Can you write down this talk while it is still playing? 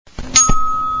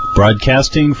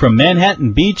Broadcasting from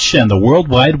Manhattan Beach and the World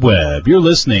Wide Web, you're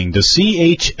listening to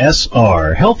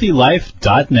CHSR,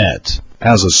 HealthyLife.net.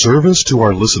 As a service to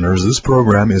our listeners, this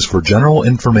program is for general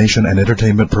information and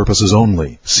entertainment purposes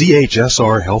only.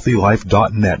 CHSR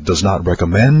HealthyLife.net does not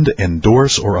recommend,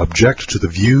 endorse, or object to the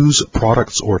views,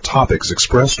 products, or topics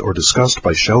expressed or discussed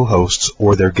by show hosts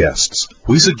or their guests.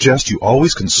 We suggest you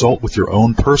always consult with your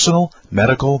own personal,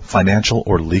 medical, financial,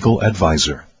 or legal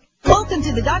advisor. Welcome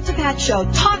to the Dr. Pat Show,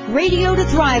 talk radio to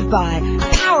thrive by.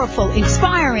 Powerful,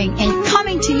 inspiring, and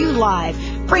coming to you live.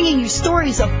 Bringing you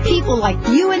stories of people like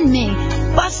you and me,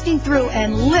 busting through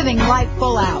and living life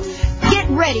full out. Get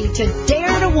ready to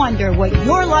dare to wonder what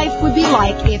your life would be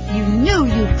like if you knew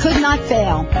you could not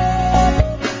fail.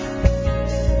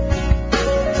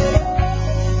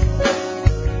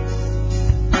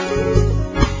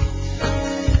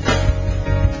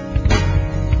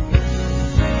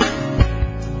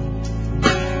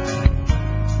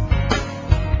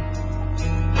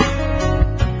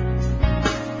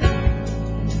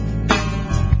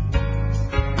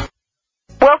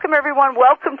 Welcome, everyone.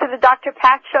 Welcome to the Dr.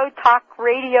 Pat Show, talk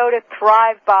radio to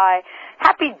thrive by.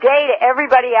 Happy day to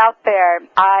everybody out there.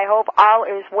 I hope all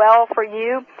is well for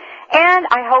you, and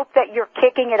I hope that you're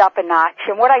kicking it up a notch.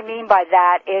 And what I mean by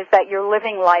that is that you're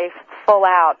living life full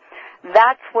out.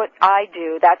 That's what I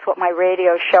do. That's what my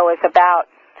radio show is about.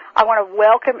 I want to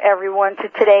welcome everyone to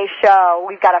today's show.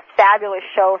 We've got a fabulous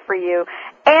show for you.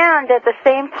 And at the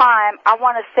same time, I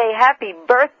want to say happy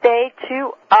birthday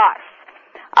to us.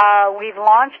 We've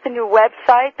launched a new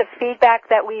website. The feedback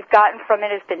that we've gotten from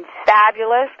it has been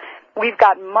fabulous. We've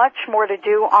got much more to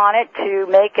do on it to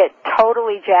make it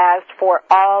totally jazzed for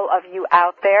all of you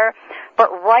out there.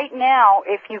 But right now,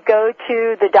 if you go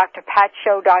to the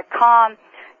drpatshow.com,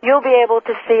 you'll be able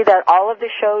to see that all of the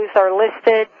shows are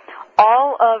listed,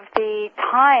 all of the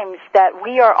times that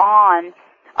we are on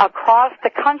across the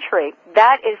country,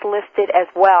 that is listed as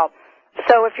well.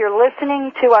 So if you're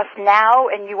listening to us now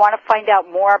and you want to find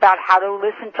out more about how to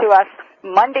listen to us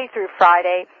Monday through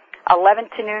Friday, 11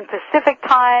 to noon Pacific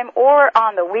time, or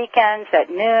on the weekends at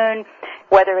noon,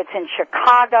 whether it's in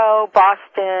Chicago,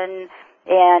 Boston,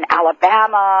 in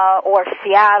Alabama, or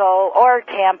Seattle, or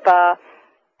Tampa,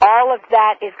 all of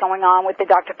that is going on with the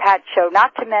Dr. Pat Show,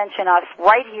 not to mention us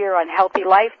right here on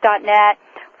HealthyLife.net,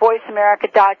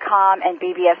 VoiceAmerica.com, and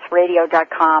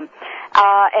BBSRadio.com.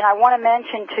 And I want to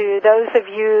mention to those of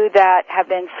you that have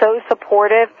been so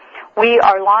supportive, we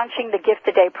are launching the Gift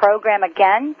a Day program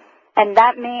again, and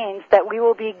that means that we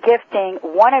will be gifting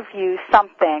one of you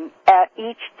something at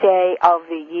each day of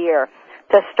the year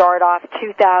to start off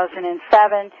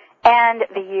 2007 and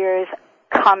the years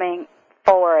coming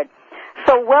forward.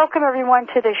 So welcome, everyone,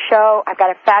 to the show. I've got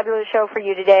a fabulous show for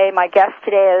you today. My guest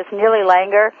today is Neely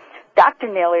Langer, Dr.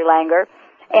 Neely Langer,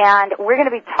 and we're going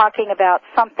to be talking about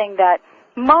something that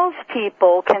most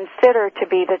people consider to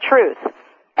be the truth,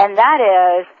 and that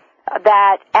is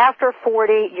that after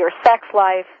 40, your sex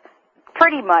life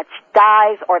pretty much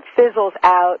dies or fizzles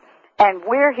out, and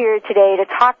we're here today to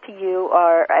talk to you,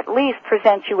 or at least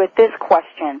present you with this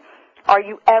question. Are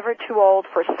you ever too old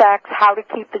for sex? How to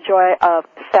keep the joy of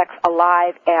sex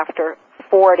alive after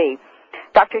 40.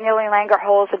 Dr. Neely Langer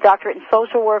holds a doctorate in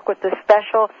social work with a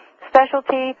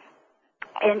specialty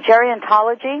in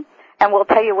gerontology, and we'll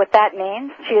tell you what that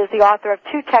means. She is the author of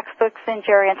 2 textbooks in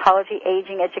gerontology,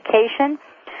 aging education,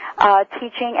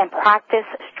 teaching and practice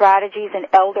strategies in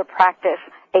elder practice,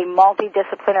 a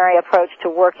multidisciplinary approach to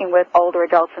working with older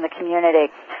adults in the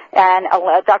community. And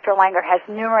Dr. Langer has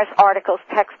numerous articles,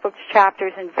 textbooks,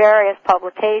 chapters in various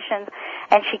publications,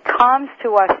 and she comes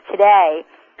to us today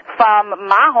from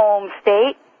my home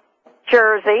state,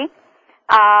 Jersey,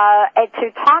 and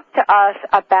to talk to us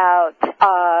about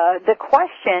the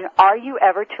question, are you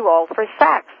ever too old for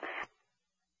sex?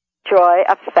 Joy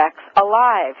of sex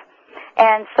alive.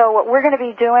 And so what we're going to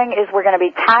be doing is we're going to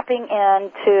be tapping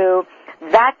into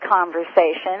that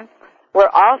conversation. We're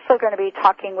also going to be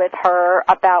talking with her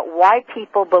about why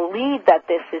people believe that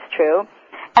this is true,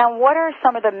 and what are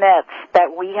some of the myths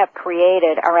that we have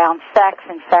created around sex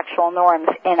and sexual norms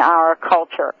in our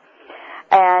culture,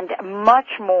 and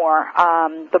much more.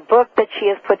 The book that she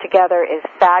has put together is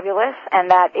fabulous,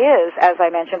 and that is, as I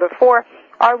mentioned before,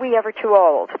 Are We Ever Too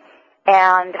Old?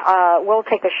 And we'll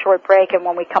take a short break, and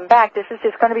when we come back, this is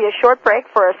just going to be a short break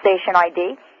for a station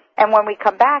ID, and when we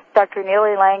come back, Dr.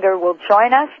 Neely Langer will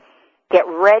join us. Get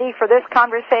ready for this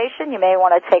conversation. You may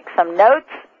want to take some notes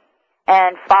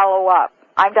and follow up.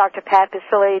 I'm Dr. Pat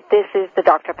Baccili. This is the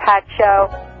Dr. Pat Show,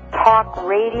 talk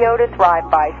radio to thrive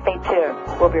by. Stay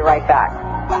tuned. We'll be right back.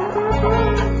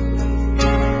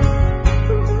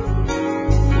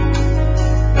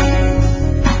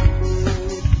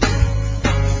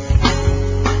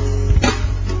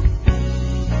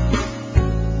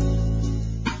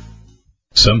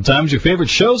 Sometimes your favorite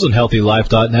shows on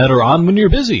HealthyLife.net are on when you're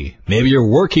busy. Maybe you're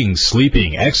working,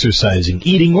 sleeping, exercising,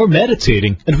 eating, or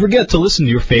meditating, and forget to listen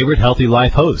to your favorite Healthy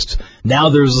Life hosts. Now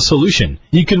there's a solution.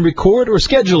 You can record or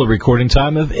schedule a recording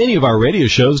time of any of our radio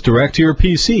shows direct to your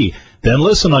PC. Then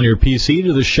listen on your PC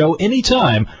to the show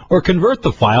anytime, or convert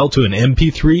the file to an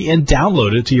MP3 and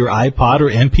download it to your iPod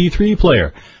or MP3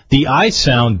 player. The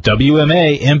iSound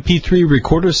WMA MP3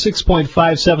 Recorder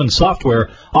 6.57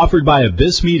 software offered by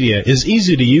Abyss Media is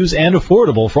easy to use and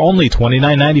affordable for only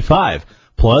 $29.95.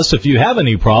 Plus, if you have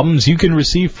any problems, you can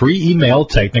receive free email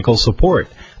technical support.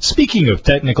 Speaking of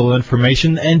technical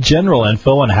information and general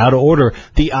info on how to order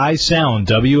the iSound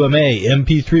WMA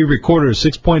MP3 Recorder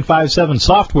 6.57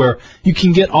 software, you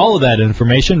can get all of that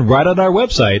information right on our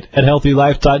website at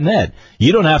HealthyLife.net.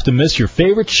 You don't have to miss your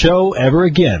favorite show ever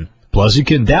again. Plus, you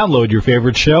can download your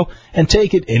favorite show and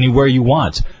take it anywhere you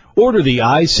want. Order the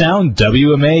iSound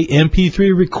WMA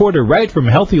MP3 Recorder right from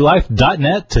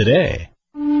HealthyLife.net today.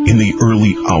 In the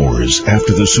early hours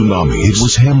after the tsunami, it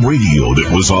was ham radio that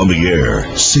was on the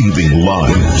air, saving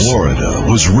lives. When Florida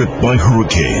was ripped by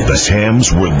hurricane, the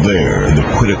hams were there. In the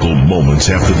critical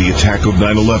moments after the attack of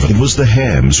 9/11, it was the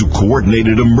hams who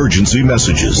coordinated emergency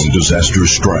messages. When disasters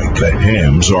strike, the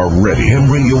hams are ready. Ham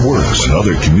radio works when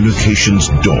other communications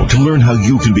don't. To learn how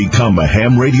you can become a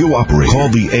ham radio operator, call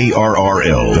the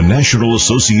ARRL, the National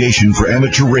Association for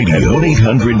Amateur Radio, at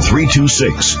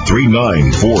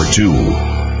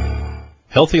 1-800-326-3942.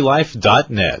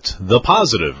 HealthyLife.net, the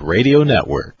positive radio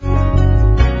network.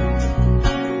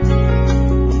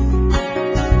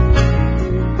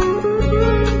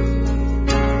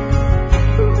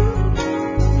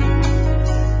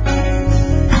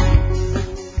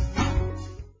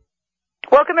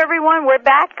 Welcome, everyone. We're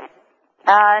back,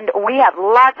 and we have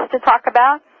lots to talk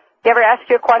about. You ever ask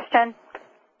you a question?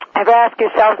 Ever ask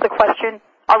yourselves the question,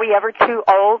 are we ever too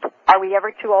old? Are we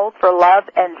ever too old for love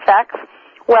and sex?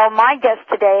 Well, my guest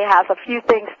today has a few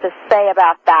things to say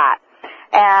about that.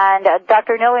 And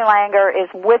Dr. Nili Langer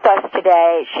is with us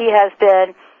today. She has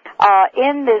been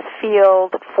in this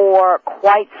field for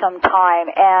quite some time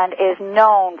and is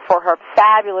known for her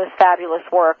fabulous, fabulous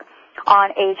work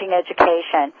on aging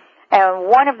education. And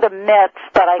one of the myths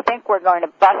that I think we're going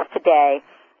to bust today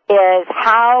is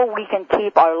how we can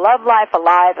keep our love life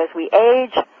alive as we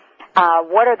age.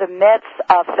 What are the myths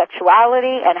of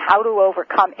sexuality and how to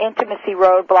overcome intimacy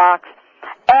roadblocks,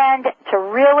 and to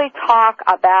really talk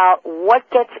about what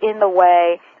gets in the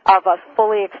way of us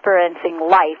fully experiencing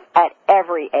life at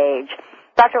every age.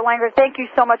 Dr. Langer, thank you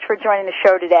so much for joining the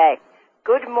show today.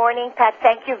 Good morning, Pat.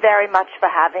 Thank you very much for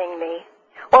having me.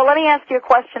 Well, let me ask you a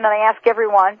question that I ask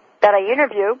everyone that I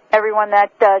interview, everyone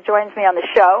that joins me on the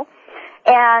show.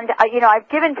 And, I've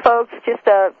given folks just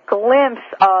a glimpse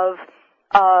of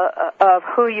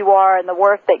who you are and the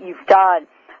work that you've done.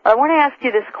 But I want to ask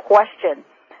you this question.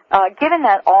 Given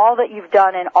that all that you've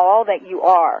done and all that you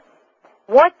are,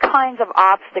 what kinds of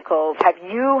obstacles have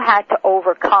you had to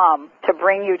overcome to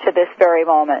bring you to this very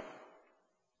moment?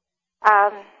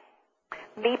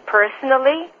 Me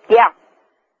personally? Yeah.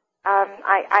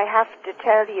 I have to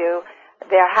tell you,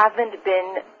 there haven't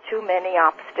been too many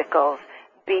obstacles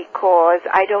because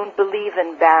I don't believe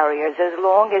in barriers. As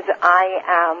long as I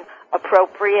am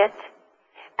appropriate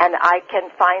and I can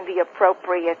find the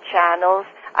appropriate channels,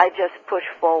 I just push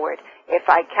forward. If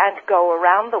I can't go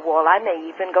around the wall, I may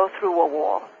even go through a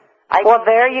wall. Well,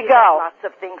 there you go. Lots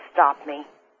of things stop me.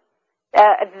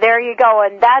 There you go,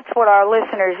 and that's what our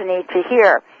listeners need to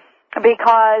hear,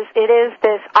 because it is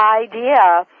this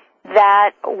idea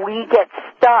that we get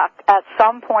stuck at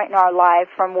some point in our life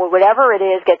from whatever it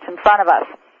is gets in front of us,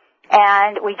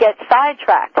 and we get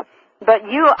sidetracked. But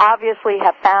you obviously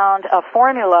have found a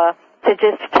formula to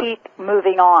just keep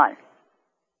moving on.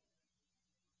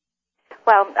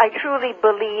 Well, I truly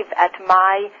believe at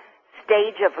my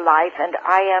stage of life, and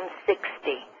I am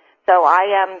 60, so I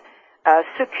am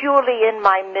securely in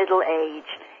my middle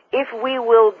age. If we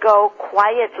will go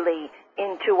quietly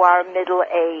into our middle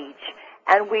age,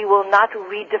 and we will not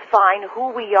redefine who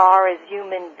we are as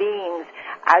human beings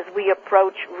as we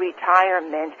approach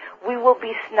retirement, we will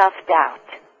be snuffed out.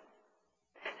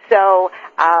 So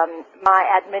my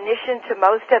admonition to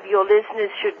most of your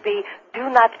listeners should be, do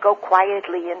not go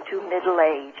quietly into middle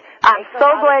age. I'm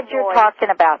so glad you're talking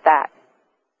about that.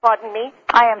 Pardon me?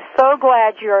 I am so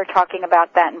glad you're talking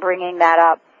about that and bringing that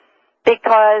up,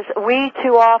 because we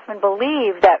too often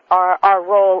believe that our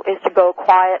role is to go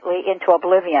quietly into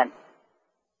oblivion.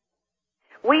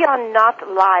 We are not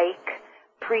like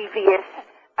previous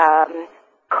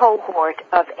cohort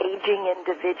of aging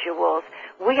individuals.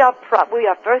 We are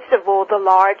first of all the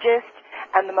largest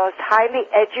and the most highly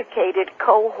educated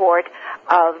cohort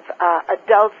of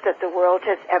adults that the world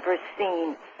has ever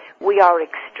seen. We are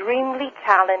extremely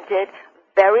talented,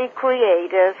 very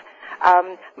creative.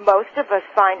 Most of us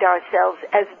find ourselves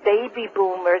as baby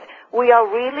boomers. We are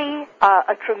really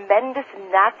a tremendous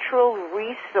natural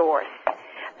resource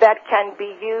that can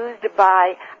be used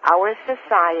by our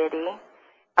society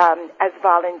as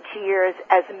volunteers,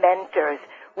 as mentors.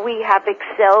 We have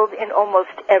excelled in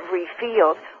almost every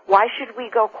field. Why should we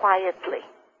go quietly?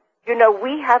 You know,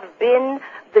 we have been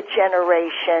the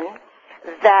generation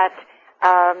that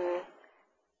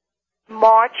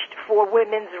marched for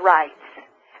women's rights,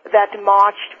 that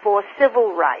marched for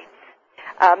civil rights.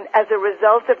 As a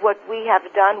result of what we have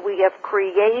done, we have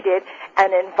created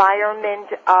an environment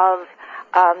of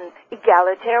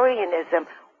egalitarianism.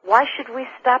 Why should we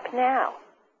stop now?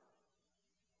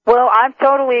 Well, I'm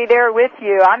totally there with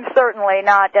you. I'm certainly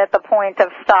not at the point of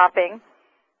stopping.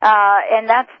 And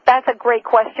that's a great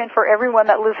question for everyone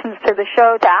that listens to the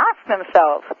show to ask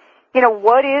themselves. You know,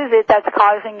 what is it that's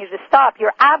causing you to stop?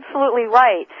 You're absolutely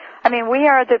right. I mean, we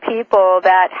are the people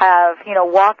that have, you know,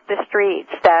 walked the streets,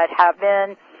 that have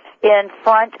been in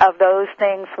front of those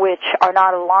things which are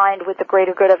not aligned with the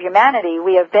greater good of humanity.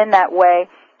 We have been that way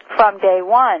from day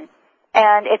one.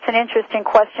 And it's an interesting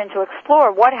question to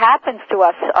explore. What happens to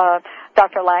us,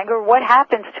 Dr. Langer? What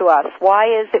happens to us?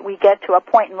 Why is it we get to a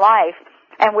point in life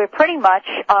and we're pretty much,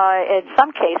 in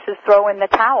some cases, throw in the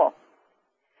towel?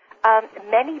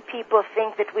 Many people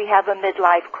think that we have a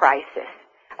midlife crisis.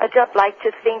 I don't like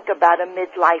to think about a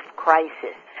midlife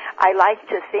crisis. I like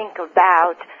to think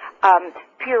about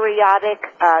periodic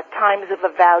times of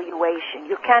evaluation.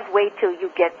 You can't wait till you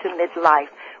get to midlife.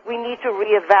 We need to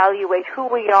reevaluate who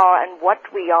we are and what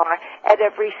we are at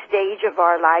every stage of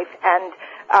our life,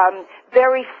 and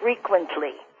very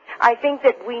frequently. I think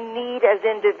that we need, as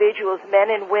individuals, men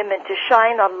and women, to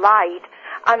shine a light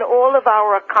on all of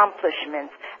our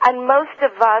accomplishments. And most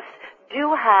of us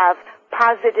do have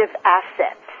positive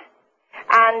assets.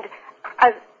 And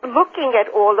as looking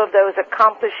at all of those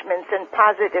accomplishments and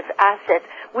positive assets,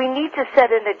 we need to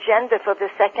set an agenda for the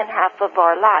second half of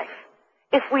our life.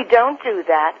 If we don't do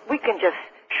that, we can just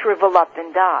shrivel up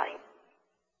and die.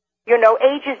 You know,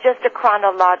 age is just a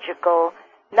chronological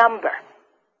number.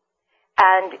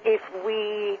 And if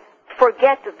we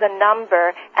forget the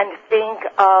number and think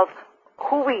of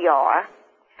who we are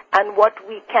and what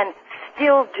we can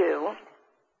still do,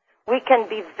 we can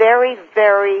be very,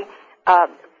 very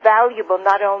valuable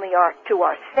not only to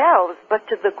ourselves but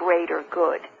to the greater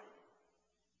good.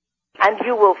 And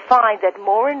you will find that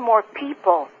more and more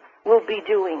people will be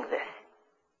doing this.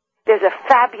 There's a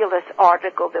fabulous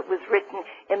article that was written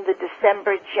in the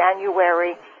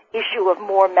December-January issue of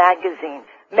More magazine.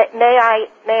 May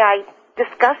I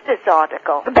discuss this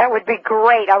article? That would be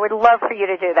great. I would love for you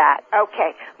to do that.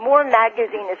 Okay. More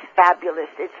magazine is fabulous.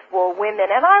 It's for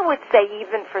women, and I would say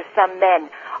even for some men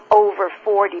over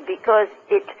 40, because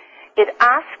it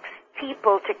asks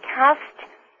people to cast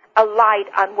a light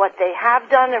on what they have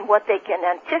done and what they can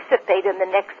anticipate in the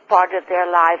next part of their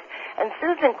lives. And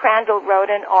Susan Crandall wrote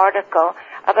an article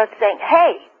about saying,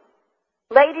 hey,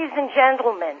 ladies and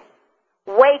gentlemen,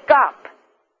 wake up.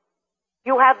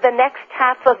 You have the next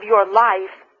half of your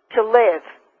life to live.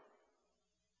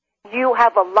 You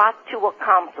have a lot to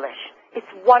accomplish. It's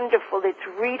wonderful.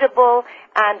 It's readable,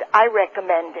 and I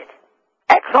recommend it.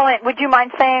 Excellent. Would you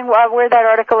mind saying where that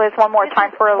article is one more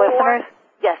time for our listeners?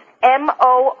 Yes,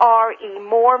 M-O-R-E,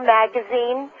 More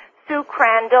magazine. Sue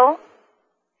Crandall,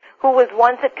 who was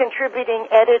once a contributing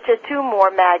editor to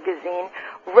More magazine,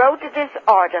 wrote this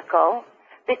article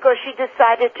because she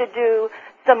decided to do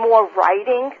some more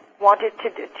writing, wanted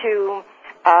to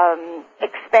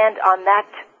expand on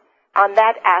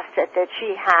that asset that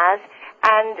she has,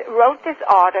 and wrote this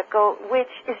article, which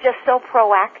is just so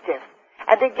proactive.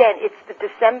 And again, it's the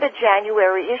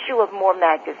December-January issue of More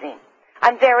magazine.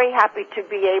 I'm very happy to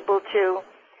be able to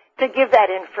give that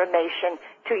information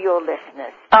to your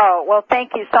listeners. Oh, well,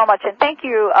 thank you so much. And thank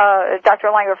you, Dr.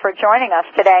 Langer, for joining us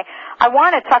today. I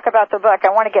want to talk about the book. I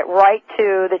want to get right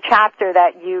to the chapter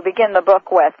that you begin the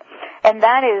book with, and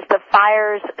that is The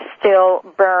Fires Still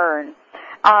Burn.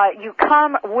 You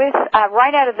come with,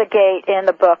 right out of the gate in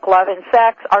the book, Love and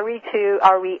Sex, Are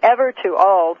We Ever Too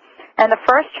Old? And the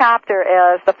first chapter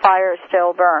is The Fires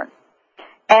Still Burn.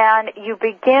 And you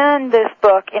begin this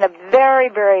book in a very,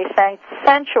 very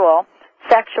sensual,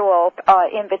 sexual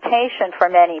invitation for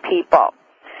many people.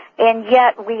 And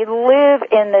yet we live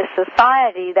in this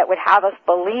society that would have us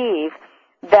believe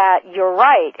that you're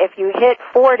right. If you hit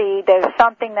 40, there's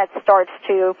something that starts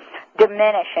to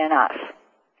diminish in us.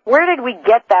 Where did we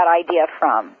get that idea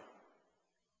from?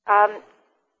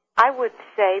 I would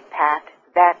say, Pat,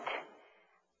 that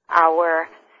our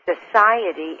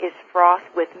society is fraught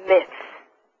with myths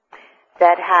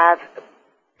that have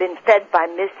been fed by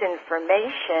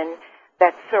misinformation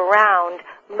that surround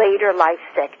later life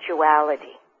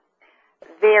sexuality.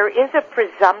 There is a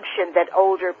presumption that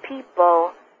older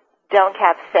people don't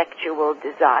have sexual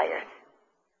desires.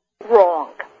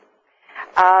 Wrong.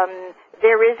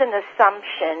 There is an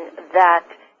assumption that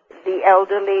the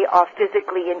elderly are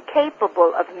physically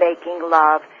incapable of making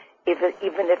love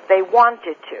even if they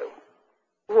wanted to.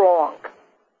 Wrong.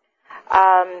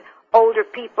 Older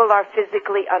people are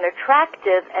physically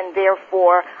unattractive and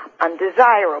therefore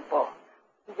undesirable.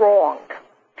 Wrong.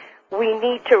 We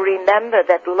need to remember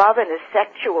that love and a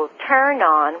sexual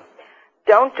turn-on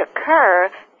don't occur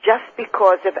just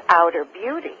because of outer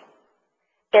beauty.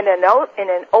 In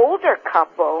an older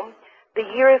couple, the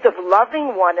years of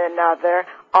loving one another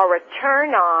are a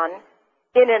turn-on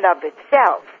in and of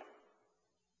itself.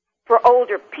 For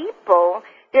older people,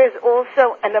 there's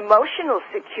also an emotional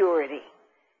security,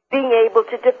 being able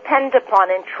to depend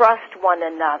upon and trust one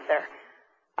another.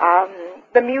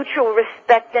 The mutual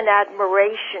respect and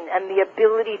admiration and the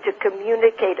ability to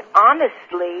communicate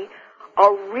honestly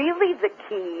are really the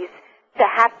keys to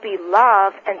happy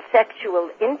love and sexual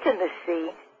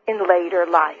intimacy in later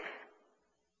life.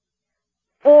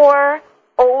 For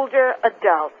older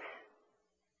adults,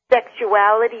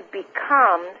 sexuality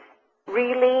becomes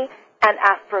really an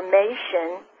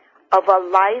affirmation of a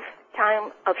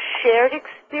lifetime of shared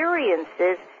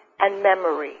experiences and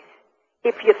memories.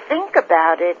 If you think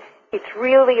about it, it's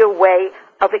really a way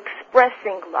of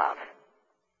expressing love.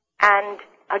 And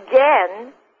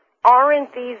again,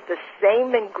 aren't these the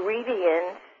same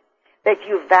ingredients that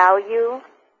you value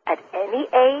at any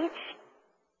age?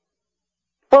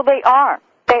 Well, they are.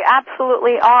 They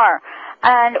absolutely are.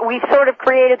 And we've sort of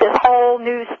created this whole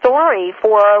new story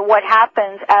for what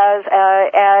happens as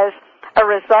a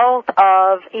result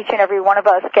of each and every one of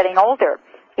us getting older.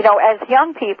 You know, as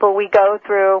young people, we go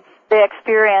through the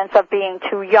experience of being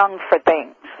too young for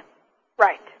things.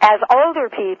 Right. As older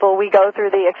people, we go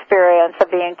through the experience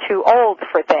of being too old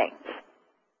for things.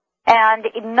 And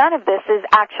none of this is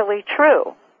actually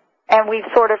true. And we've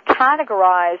sort of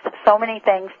categorized so many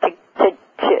things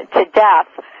to death,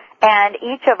 and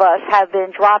each of us have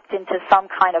been dropped into some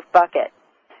kind of bucket.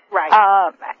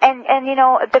 Right. And you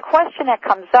know, the question that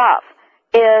comes up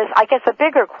is, I guess, a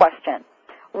bigger question.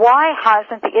 Why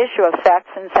hasn't the issue of sex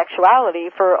and sexuality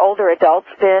for older adults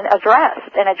been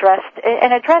addressed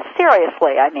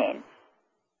seriously? I mean,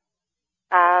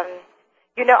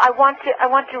 you know, I want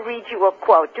to read you a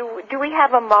quote. Do we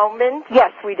have a moment?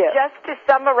 Yes, we do. Just to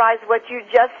summarize what you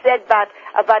just said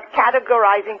about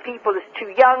categorizing people as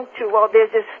too young, too old.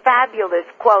 There's this fabulous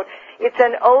quote. It's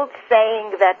an old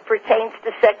saying that pertains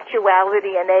to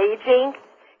sexuality and aging.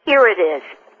 Here it is.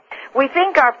 We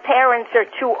think our parents are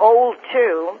too old,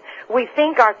 too. We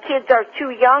think our kids are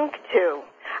too young, too.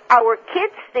 Our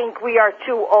kids think we are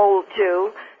too old,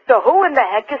 too. So who in the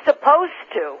heck is supposed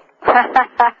to?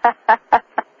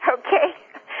 Okay?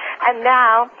 And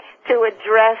now, to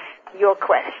address your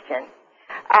question.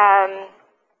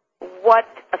 What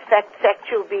affects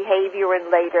sexual behavior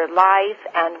in later life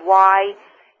and why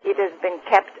it has been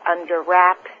kept under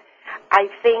wraps? I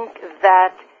think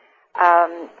that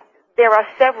there are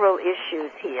several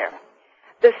issues here.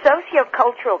 The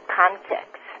sociocultural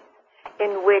context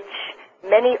in which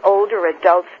many older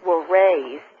adults were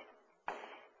raised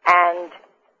and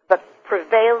the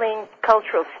prevailing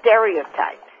cultural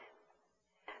stereotypes,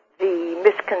 the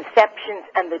misconceptions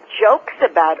and the jokes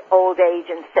about old age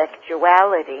and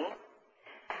sexuality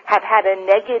have had a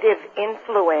negative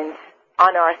influence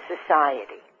on our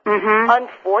society. Mm-hmm.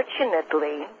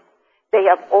 Unfortunately, they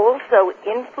have also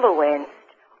influenced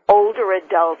older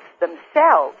adults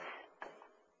themselves,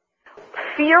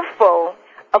 fearful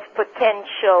of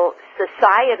potential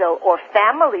societal or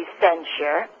family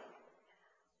censure,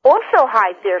 also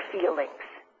hide their feelings.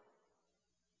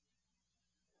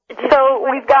 So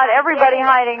we've got everybody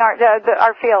hiding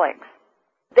our feelings.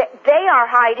 They are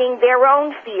hiding their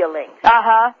own feelings.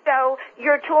 Uh-huh. So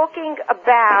you're talking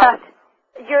about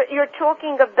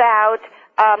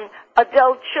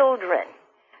adult children,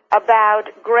 about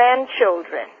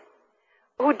grandchildren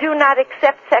who do not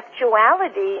accept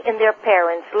sexuality in their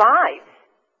parents' lives.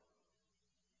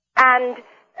 And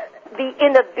the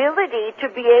inability to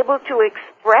be able to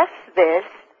express this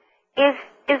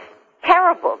is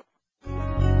terrible.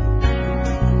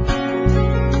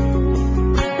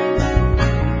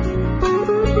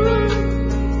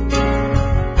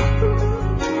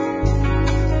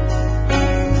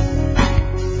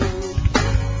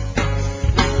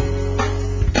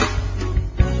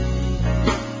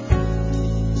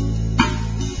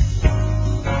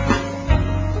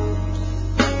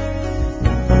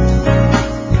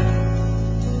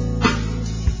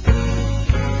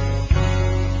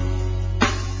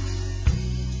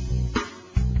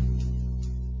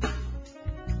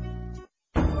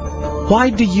 Why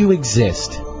do you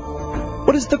exist?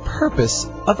 What is the purpose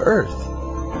of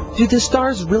Earth? Do the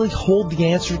stars really hold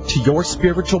the answer to your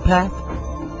spiritual path?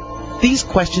 These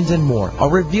questions and more are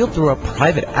revealed through a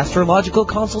private astrological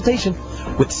consultation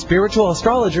with spiritual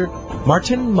astrologer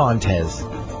Martin Montez.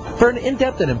 For an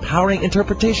in-depth and empowering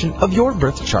interpretation of your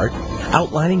birth chart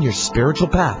outlining your spiritual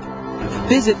path,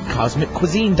 visit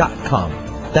CosmicCuisine.com.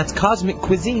 That's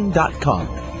CosmicCuisine.com.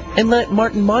 And let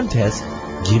Martin Montez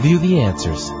give you the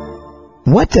answers.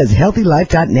 What does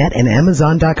HealthyLife.net and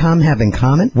Amazon.com have in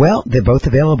common? Well, they're both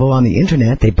available on the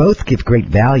Internet. They both give great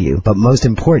value. But most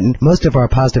important, most of our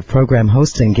positive program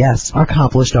hosts and guests are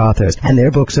accomplished authors, and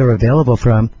their books are available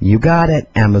from, you got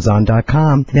it,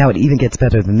 Amazon.com. Now, it even gets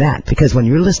better than that, because when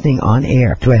you're listening on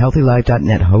air to a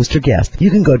HealthyLife.net host or guest,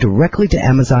 you can go directly to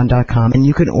Amazon.com and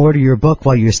you can order your book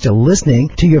while you're still listening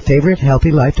to your favorite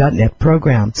HealthyLife.net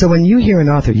program. So when you hear an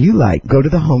author you like, go to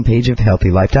the homepage of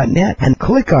HealthyLife.net and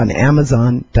click on Amazon.com.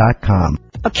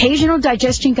 Occasional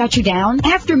digestion got you down?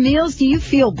 After meals, do you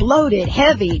feel bloated,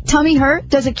 heavy, tummy hurt?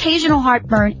 Does occasional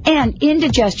heartburn and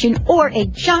indigestion or a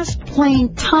just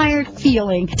plain tired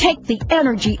feeling take the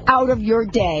energy out of your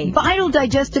day? Vital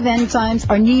digestive enzymes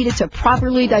are needed to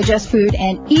properly digest food,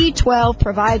 and E12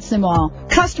 provides them all.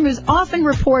 Customers often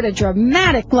report a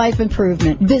dramatic life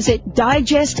improvement. Visit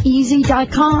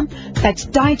DigestEasy.com. That's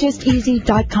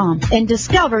DigestEasy.com. And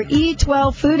discover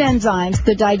E12 food enzymes,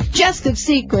 the digestive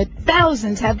secret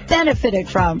thousands have benefited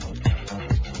from.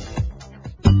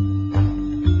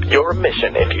 Your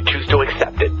mission, if you choose to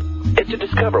accept it, is to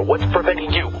discover what's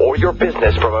preventing you or your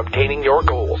business from obtaining your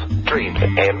goals, dreams,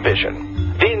 and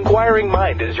vision. The Inquiring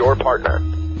Mind is your partner.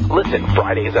 Listen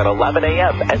Fridays at 11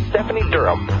 a.m. as Stephanie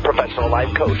Durham, professional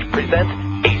life coach, presents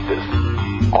ACES.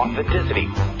 Authenticity,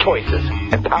 choices,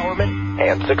 empowerment,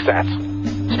 and success.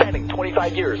 Spanning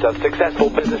 25 years of successful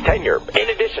business tenure, in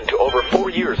addition to over 4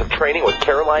 years of training with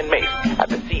Caroline Mace at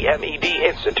the CMED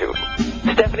Institute.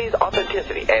 Stephanie's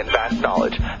authenticity and vast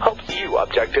knowledge helps you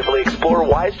objectively explore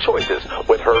wise choices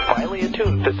with her finely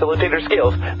attuned facilitator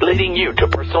skills, leading you to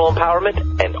personal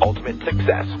empowerment and ultimate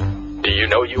success. Do you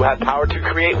know you have power to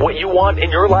create what you want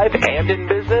in your life and in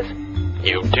business?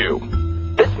 You do.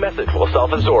 This message will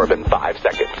self-absorb in 5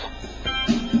 seconds.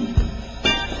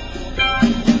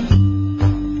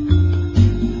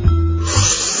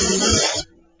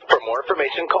 For more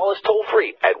information, call us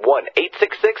toll-free at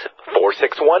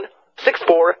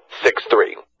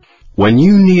 1-866-461-6463. When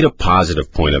you need a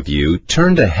positive point of view,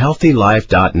 turn to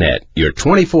HealthyLife.net, your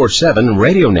 24/7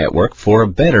 radio network for a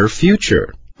better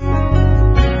future.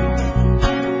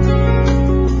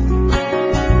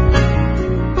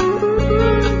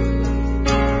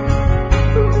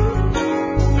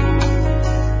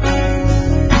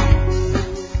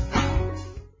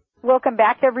 Welcome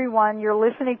back, everyone. You're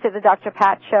listening to the Dr.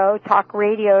 Pat Show, talk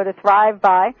radio to thrive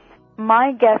by.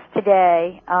 My guest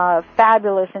today, a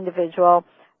fabulous individual,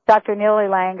 Dr. Neely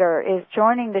Langer, is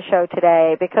joining the show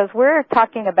today because we're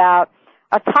talking about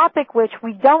a topic which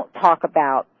we don't talk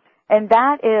about, and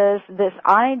that is this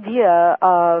idea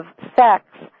of sex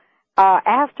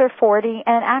after 40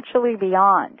 and actually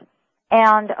beyond.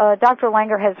 And Dr.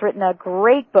 Langer has written a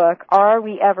great book, Are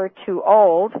We Ever Too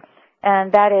Old?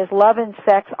 And that is Love and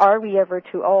Sex, Are We Ever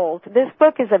Too Old? This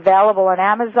book is available on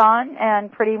Amazon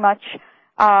and pretty much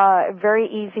very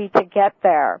easy to get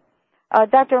there.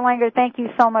 Dr. Langer, thank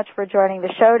you so much for joining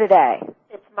the show today.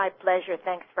 It's my pleasure.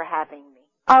 Thanks for having me.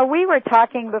 We were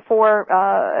talking before,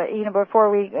 before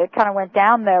we kind of went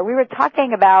down there, we were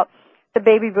talking about the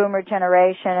baby boomer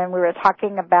generation, and we were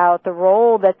talking about the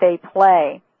role that they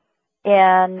play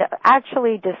in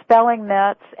actually dispelling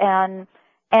myths and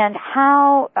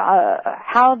how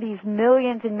these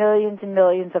millions and millions and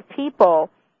millions of people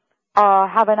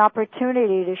have an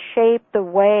opportunity to shape the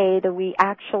way that we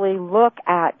actually look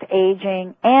at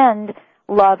aging and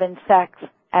love and sex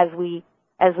as we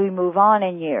move on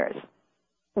in years.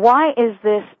 Why is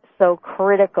this so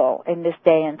critical in this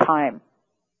day and time?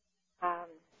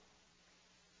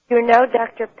 You know,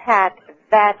 Dr. Pat,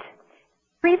 that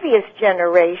previous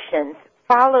generations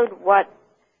followed what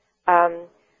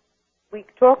we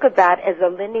talk about as a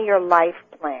linear life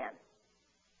plan.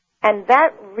 And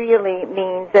that really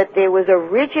means that there was a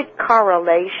rigid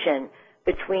correlation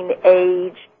between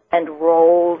age and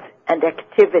roles and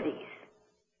activities.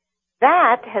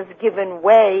 That has given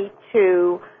way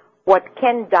to what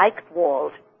Ken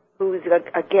Dykewald, who's,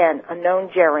 again, a known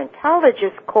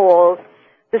gerontologist, calls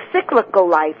the cyclical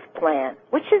life plan,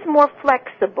 which is more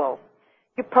flexible.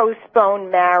 You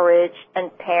postpone marriage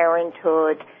and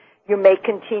parenthood. You may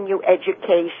continue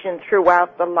education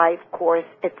throughout the life course,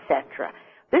 etc.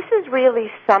 This is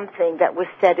really something that was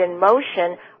set in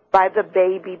motion by the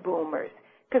baby boomers.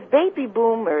 Because baby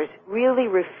boomers really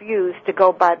refuse to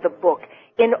go by the book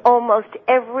in almost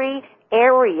every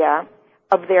area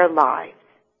of their lives.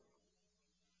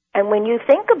 And when you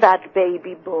think about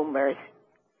baby boomers,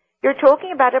 you're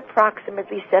talking about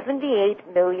approximately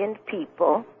 78 million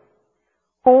people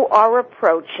who are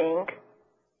approaching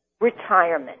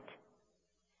retirement.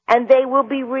 And they will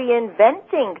be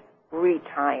reinventing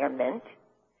retirement,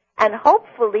 and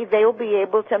hopefully they will be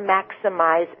able to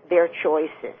maximize their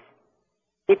choices.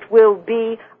 It will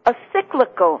be a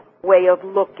cyclical way of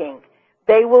looking.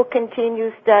 They will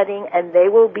continue studying, and they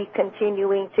will be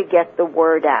continuing to get the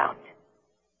word out.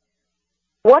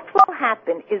 What will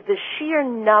happen is the sheer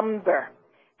number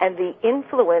and the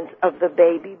influence of the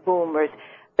baby boomers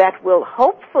that will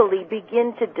hopefully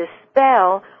begin to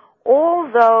dispel all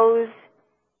those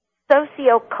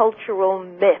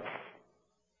sociocultural myths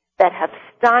that have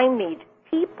stymied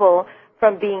people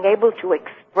from being able to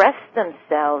express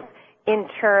themselves in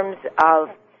terms of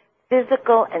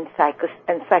physical and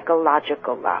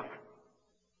psychological love.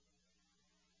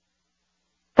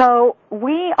 So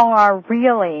we are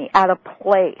really at a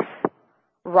place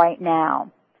right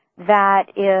now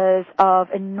that is of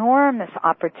enormous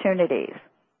opportunities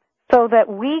so that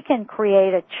we can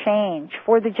create a change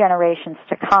for the generations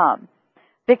to come.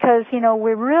 Because, we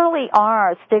really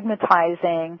are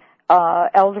stigmatizing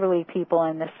elderly people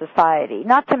in this society.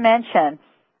 Not to mention,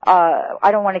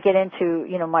 I don't want to get into,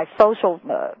 my social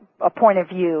point of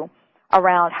view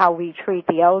around how we treat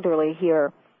the elderly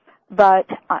here. But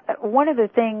one of the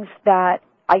things that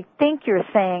I think you're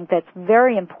saying that's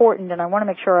very important, and I want to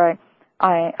make sure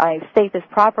I state this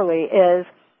properly, is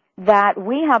that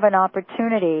we have an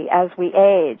opportunity as we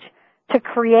age to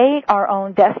create our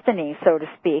own destiny, so to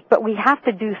speak, but we have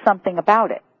to do something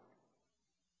about it.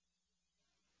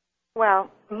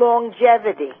 Well,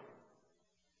 longevity,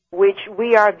 which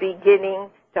we are beginning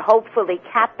to hopefully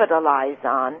capitalize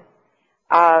on.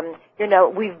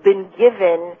 We've been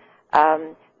given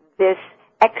this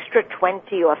extra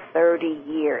 20 or 30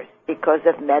 years because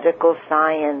of medical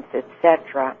science,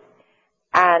 etc.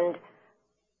 And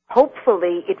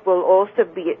hopefully it will also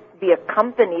be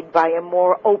accompanied by a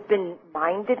more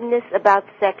open-mindedness about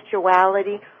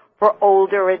sexuality for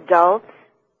older adults,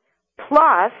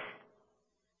 plus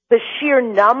the sheer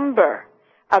number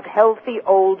of healthy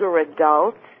older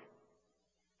adults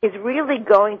is really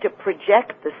going to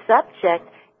project the subject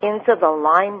into the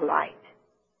limelight.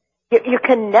 You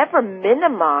can never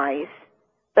minimize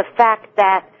the fact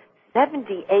that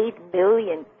 78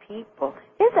 million people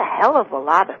is a hell of a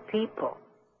lot of people.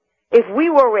 If we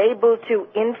were able to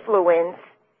influence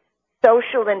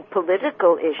social and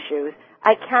political issues,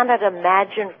 I cannot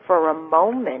imagine for a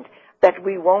moment that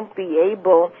we won't be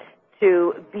able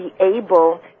to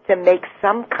make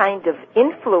some kind of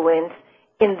influence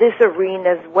in this arena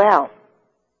as well.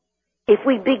 If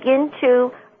we begin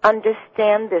to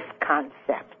understand this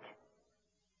concept,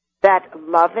 that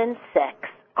love and sex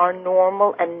are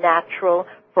normal and natural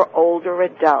for older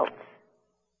adults,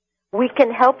 we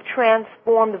can help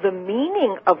transform the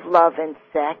meaning of love and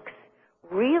sex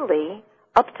really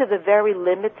up to the very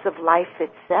limits of life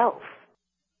itself.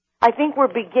 I think we're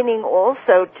beginning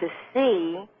also to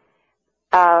see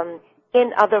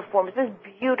in other forms, there's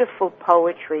beautiful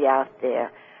poetry out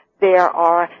there. There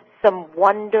are some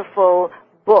wonderful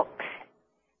books,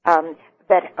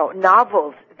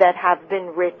 novels that have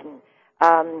been written,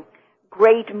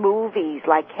 great movies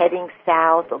like Heading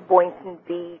South or Boynton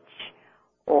Beach,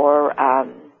 or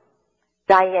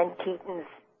Diane Keaton's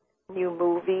new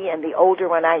movie, and the older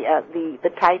one,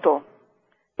 the title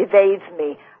evades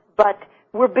me. But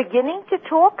we're beginning to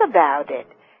talk about it,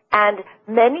 and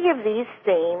many of these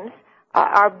themes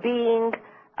are being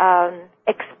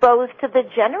exposed to the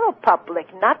general public,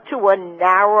 not to a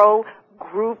narrow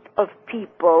group of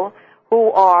people who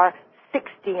are 60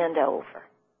 and over.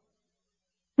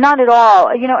 Not at all.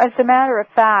 As a matter of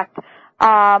fact,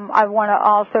 I want to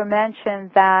also mention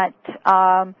that,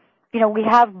 we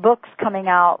have books coming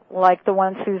out like the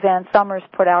one Suzanne Summers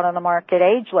put out on the market,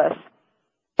 Ageless,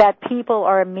 that people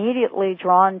are immediately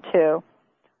drawn to,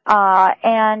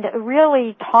 and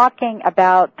really talking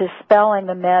about dispelling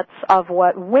the myths of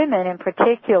what women in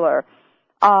particular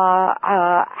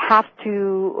have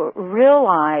to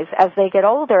realize as they get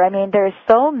older. I mean, there's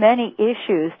so many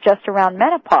issues just around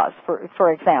menopause,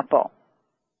 for example.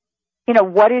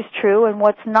 What is true and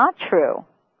what's not true.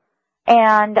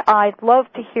 And I'd love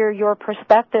to hear your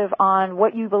perspective on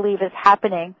what you believe is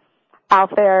happening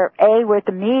out there, A, with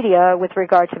the media with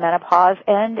regard to menopause,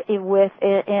 and with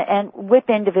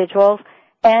individuals,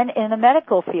 and in the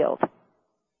medical field.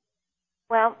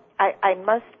 Well, I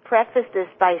must preface this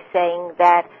by saying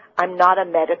that I'm not a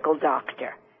medical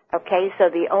doctor. Okay, so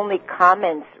the only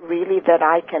comments really that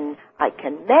I can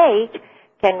make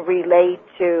can relate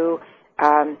to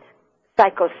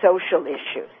psychosocial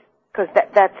issues, because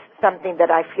that's something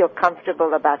that I feel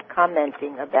comfortable about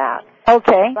commenting about.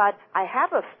 Okay. But I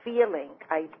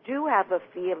do have a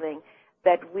feeling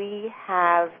that we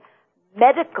have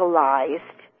medicalized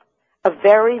a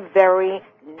very, very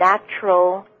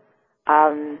natural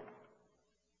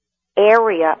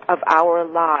area of our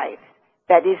lives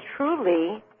that is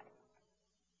truly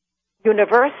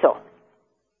universal.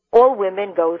 All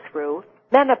women go through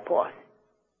menopause.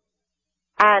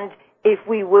 And if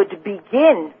we would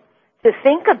begin to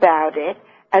think about it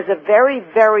as a very,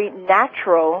 very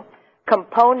natural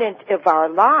component of our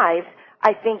lives,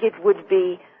 I think it would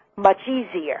be much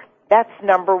easier. That's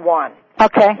number one.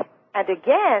 Okay. And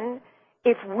again,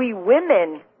 if we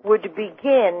women would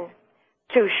begin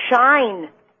to shine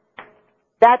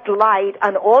that light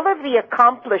on all of the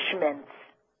accomplishments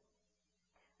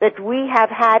that we have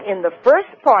had in the first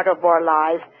part of our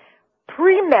lives,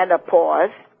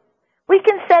 pre-menopause, we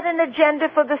can set an agenda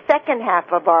for the second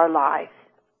half of our lives.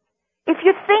 If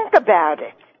you think about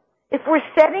it, if we're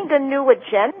setting a new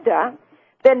agenda,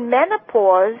 then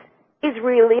menopause is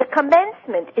really a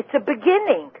commencement. It's a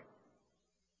beginning.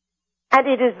 And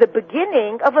it is the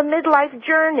beginning of a midlife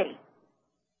journey.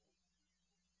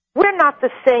 We're not the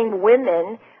same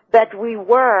women that we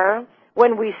were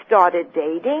when we started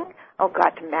dating or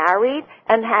got married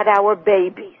and had our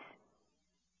babies.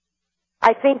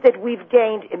 I think that we've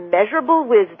gained immeasurable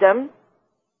wisdom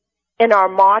in our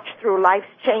march through life's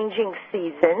changing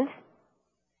seasons,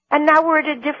 and now we're at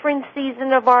a different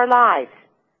season of our lives.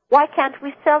 Why can't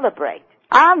we celebrate?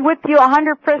 I'm with you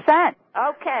 100%.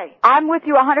 Okay. I'm with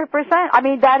you 100%. I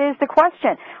mean, that is the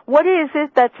question. What is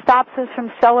it that stops us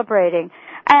from celebrating?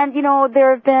 And, you know,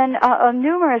 there have been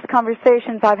numerous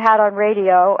conversations I've had on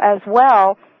radio as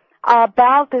well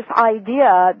about this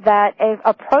idea that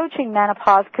approaching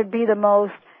menopause could be the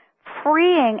most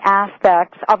freeing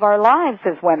aspects of our lives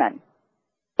as women.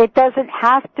 It doesn't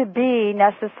have to be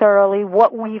necessarily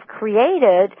what we've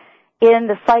created in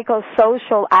the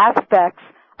psychosocial aspects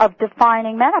of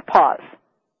defining menopause.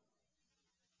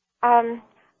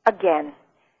 Again,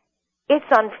 it's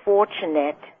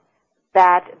unfortunate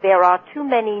that there are too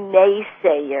many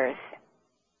naysayers,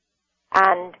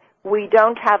 and we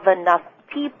don't have enough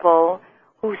people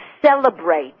who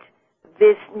celebrate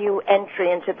this new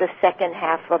entry into the second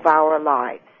half of our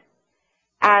lives.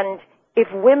 And if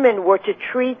women were to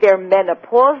treat their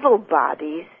menopausal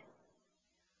bodies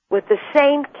with the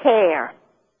same care,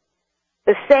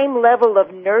 the same level of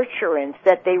nurturance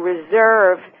that they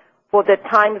reserve for the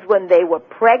times when they were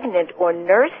pregnant or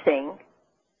nursing,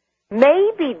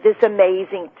 maybe this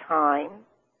amazing time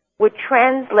would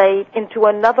translate into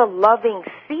another loving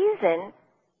season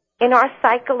in our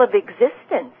cycle of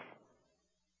existence.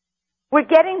 We're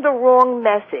getting the wrong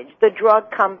message. The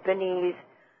drug companies,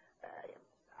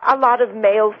 a lot of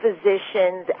male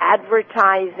physicians,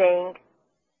 advertising.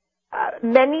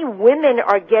 Many women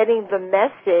are getting the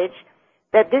message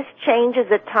that this change is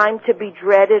a time to be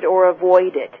dreaded or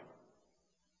avoided.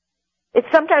 It's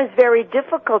sometimes very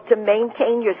difficult to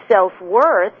maintain your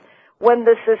self-worth when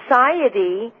the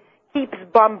society keeps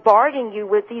bombarding you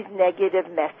with these negative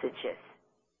messages.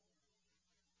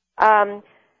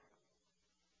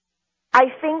 I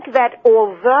think that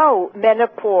although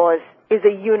menopause is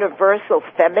a universal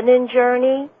feminine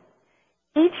journey,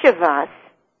 each of us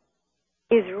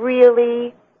is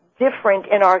really different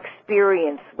in our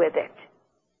experience with it.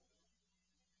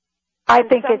 I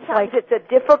think it's a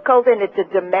difficult and it's a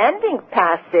demanding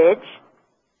passage,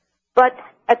 but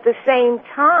at the same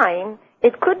time,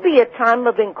 it could be a time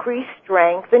of increased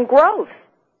strength and growth.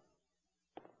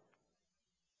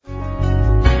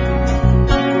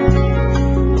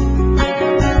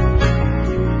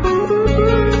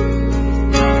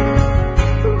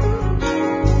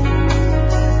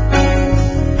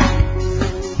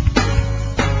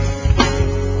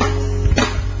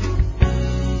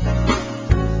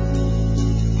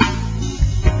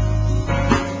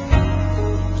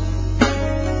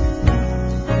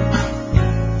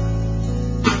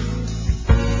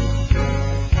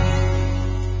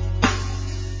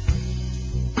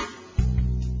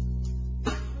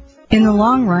 In the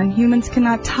long run, humans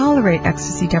cannot tolerate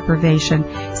ecstasy deprivation,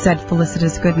 said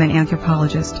Felicitas Goodman,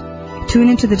 anthropologist. Tune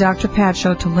into the Dr. Pat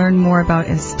Show to learn more about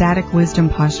ecstatic wisdom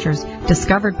postures,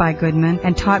 discovered by Goodman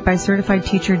and taught by certified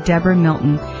teacher Deborah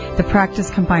Milton. The practice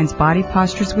combines body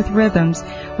postures with rhythms,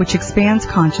 which expands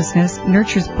consciousness,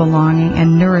 nurtures belonging,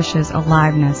 and nourishes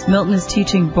aliveness. Milton is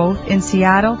teaching both in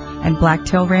Seattle and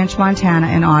Blacktail Ranch,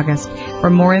 Montana in August. For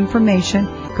more information,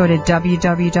 go to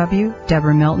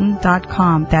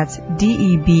www.deborahmilton.com. That's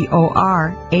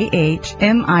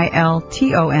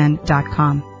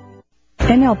DEBORAHMILTON.com.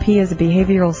 NLP is a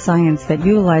behavioral science that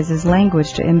utilizes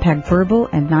language to impact verbal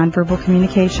and nonverbal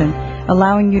communication,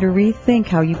 allowing you to rethink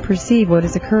how you perceive what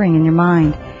is occurring in your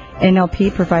mind.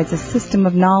 NLP provides a system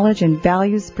of knowledge and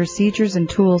values, procedures, and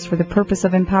tools for the purpose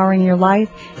of empowering your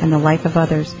life and the life of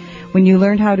others. When you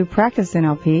learn how to practice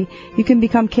NLP, you can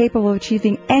become capable of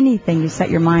achieving anything you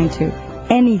set your mind to.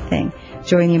 Anything.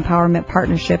 Join the Empowerment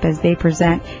Partnership as they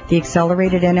present the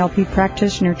Accelerated NLP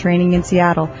Practitioner Training in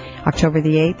Seattle, October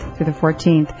the 8th through the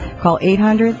 14th. Call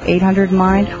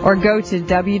 800-800-MIND or go to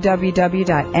www.nlp.com.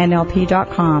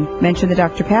 Mention the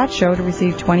Dr. Pat Show to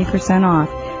receive 20% off.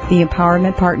 The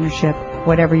Empowerment Partnership.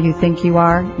 Whatever you think you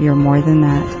are, you're more than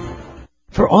that.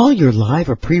 For all your live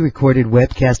or pre-recorded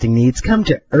webcasting needs, come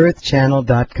to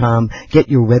earthchannel.com. Get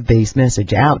your web-based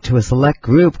message out to a select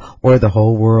group or the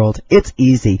whole world. It's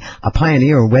easy. A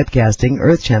pioneer in webcasting,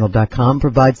 earthchannel.com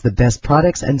provides the best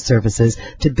products and services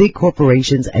to big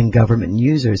corporations and government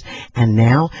users. And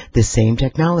now, the same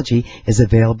technology is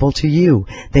available to you.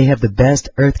 They have the best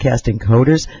earthcasting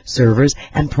coders, servers,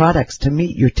 and products to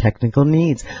meet your technical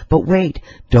needs. But wait,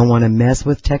 don't want to mess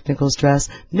with technical stress?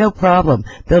 No problem.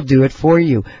 They'll do it for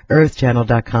you.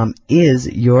 Earthchannel.com is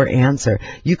your answer.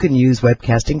 You can use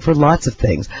webcasting for lots of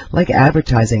things, like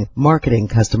advertising, marketing,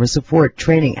 customer support,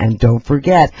 training, and don't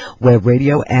forget, web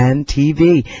radio and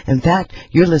TV. In fact,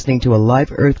 you're listening to a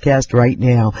live Earthcast right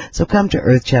now, so come to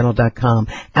Earthchannel.com.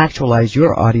 Actualize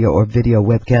your audio or video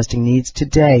webcasting needs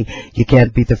today. You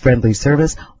can't beat the friendly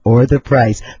service or the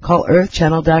price. Call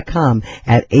Earthchannel.com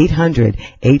at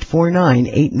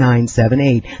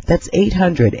 800-849-8978. That's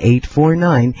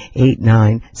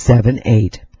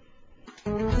 800-849-8978.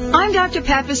 I'm Dr.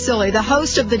 Pat Vasili, the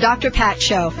host of the Dr. Pat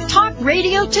Show. Talk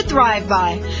radio to thrive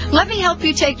by. Let me help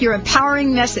you take your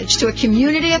empowering message to a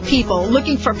community of people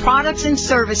looking for products and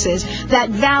services that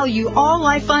value all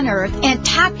life on earth and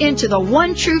tap into the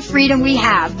one true freedom we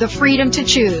have, the freedom to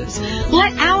choose.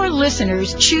 Let our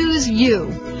listeners choose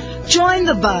you. Join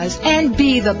the buzz and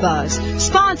be the buzz.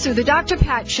 Sponsor the Dr.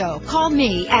 Pat Show. Call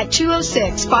me at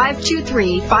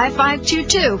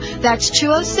 206-523-5522. That's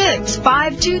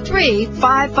 206-523-5522.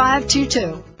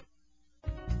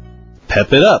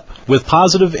 Pep it up with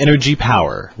positive energy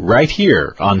power right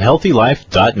here on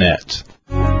HealthyLife.net.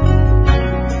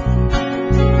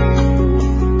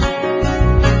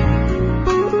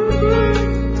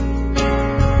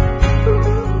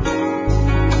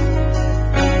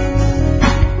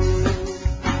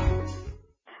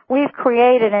 We've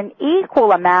created an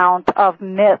equal amount of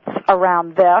myths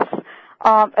around this,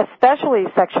 especially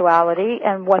sexuality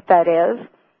and what that is.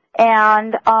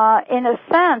 And in a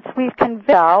sense, we've convinced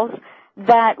ourselves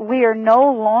that we are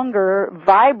no longer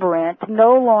vibrant,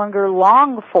 no longer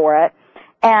long for it.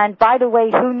 And by the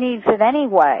way, who needs it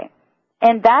anyway?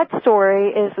 And that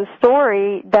story is a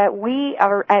story that we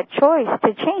are at choice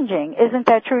to changing. Isn't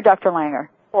that true, Dr. Langer?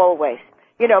 Always.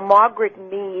 You know, Margaret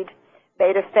Mead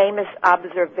made a famous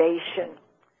observation.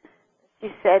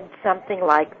 She said something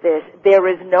like this: there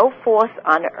is no force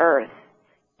on earth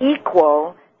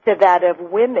equal to that of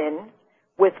women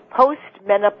with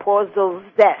postmenopausal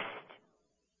zest.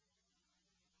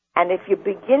 And if you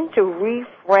begin to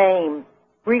reframe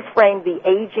the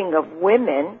aging of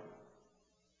women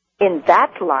in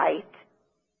that light,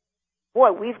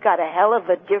 boy, we've got a hell of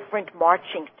a different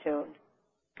marching tune.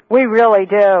 We really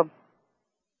do.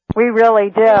 We really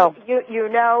do. You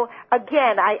know,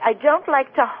 again, I don't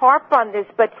like to harp on this,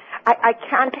 but I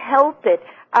can't help it.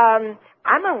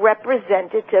 I'm a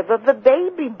representative of the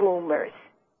baby boomers.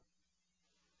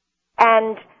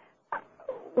 And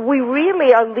we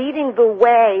really are leading the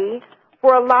way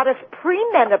for a lot of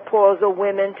premenopausal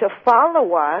women to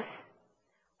follow us,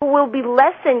 who will be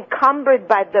less encumbered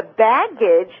by the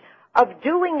baggage of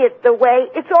doing it the way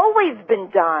it's always been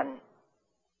done.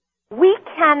 We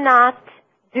cannot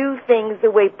do things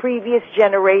the way previous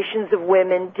generations of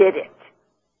women did it.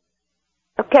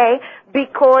 Okay?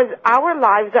 Because our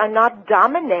lives are not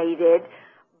dominated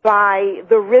by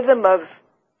the rhythm of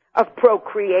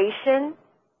procreation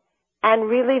and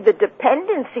really the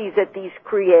dependencies that these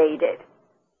created.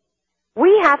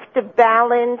 We have to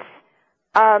balance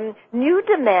new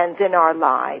demands in our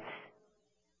lives.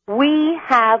 We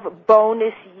have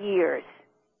bonus years.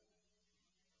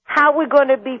 how we're going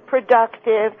to be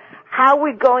productive, how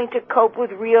we're going to cope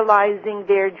with realizing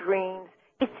their dreams.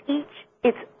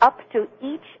 It's up to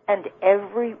each and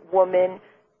every woman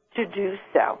to do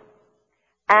so.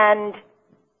 And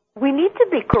we need to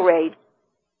be courageous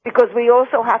because we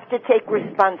also have to take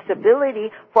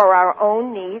responsibility for our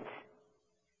own needs,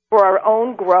 for our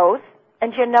own growth,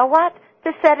 and you know what?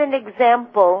 To set an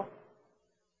example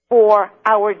for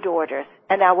our daughters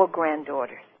and our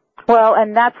granddaughters. Well,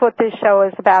 and that's what this show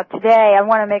is about today. I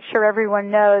want to make sure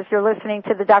everyone knows you're listening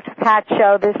to the Dr. Pat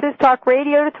Show. This is Talk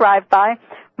Radio to Thrive By.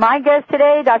 My guest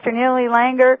today, Dr. Neely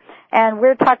Langer, and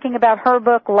we're talking about her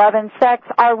book, Love and Sex,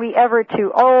 Are We Ever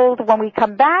Too Old? When we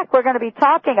come back, we're going to be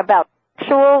talking about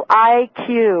sexual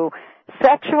IQ.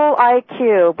 Sexual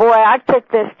IQ. Boy, I took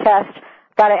this test.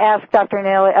 Got to ask Dr.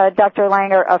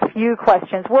 Langer a few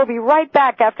questions. We'll be right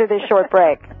back after this short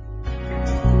break.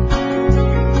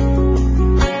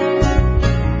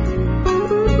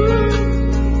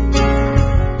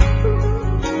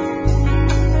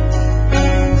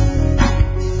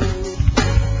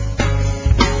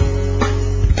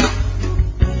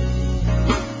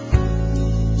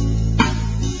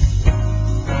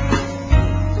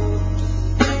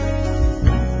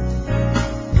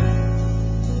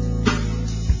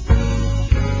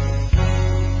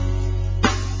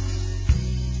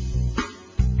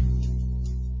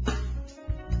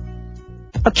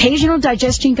 Occasional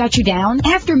digestion got you down?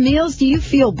 After meals, do you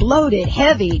feel bloated,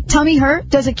 heavy, tummy hurt?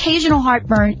 Does occasional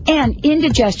heartburn and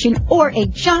indigestion or a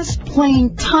just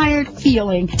plain tired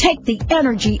feeling take the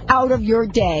energy out of your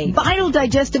day? Vital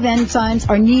digestive enzymes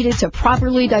are needed to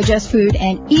properly digest food,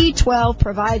 and E12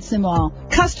 provides them all.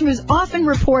 Customers often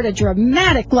report a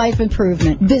dramatic life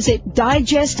improvement. Visit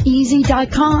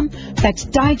DigestEasy.com. That's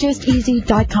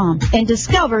DigestEasy.com. And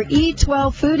discover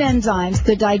E12 food enzymes,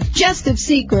 the digestive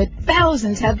secret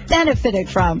thousands have benefited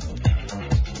from.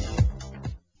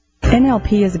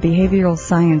 NLP is a behavioral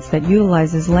science that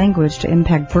utilizes language to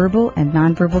impact verbal and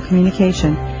nonverbal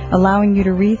communication, allowing you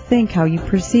to rethink how you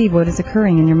perceive what is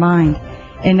occurring in your mind.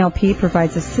 NLP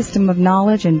provides a system of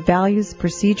knowledge and values,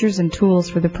 procedures, and tools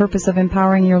for the purpose of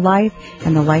empowering your life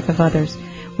and the life of others.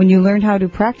 When you learn how to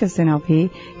practice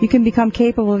NLP, you can become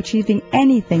capable of achieving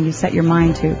anything you set your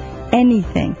mind to.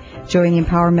 Anything. Join the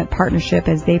Empowerment Partnership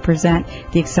as they present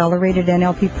the Accelerated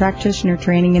NLP Practitioner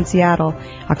Training in Seattle,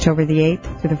 October the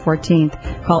 8th through the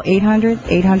 14th. Call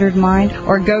 800-800-MIND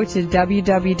or go to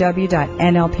www.nlp.com.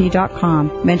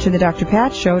 Mention the Dr.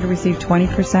 Pat Show to receive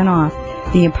 20% off.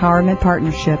 The Empowerment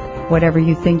Partnership. Whatever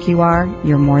you think you are,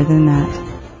 you're more than that.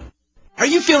 Are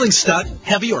you feeling stuck,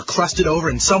 heavy, or crusted over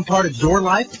in some part of your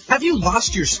life? Have you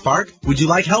lost your spark? Would you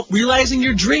like help realizing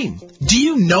your dream? Do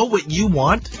you know what you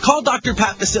want? Call Dr.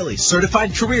 Pat Vasili,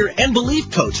 certified career and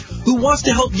belief coach, who wants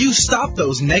to help you stop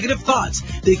those negative thoughts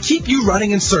that keep you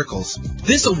running in circles.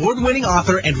 This award-winning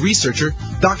author and researcher,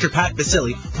 Dr. Pat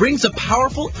Vasili, brings a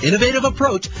powerful, innovative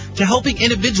approach to helping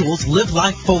individuals live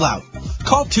life full out.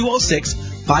 Call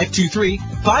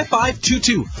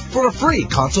 206-523-5522 for a free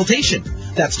consultation.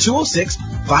 That's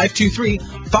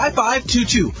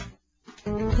 206-523-5522.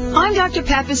 I'm Dr.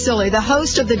 Pat Vasili, the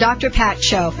host of the Dr. Pat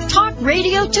Show. Talk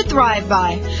radio to thrive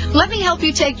by. Let me help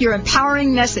you take your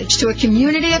empowering message to a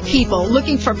community of people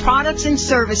looking for products and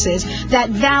services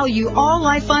that value all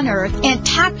life on earth and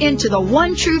tap into the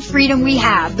one true freedom we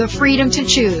have, the freedom to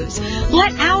choose.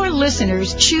 Let our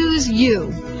listeners choose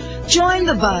you. Join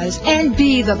the buzz and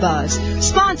be the buzz.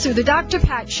 Sponsor the Dr.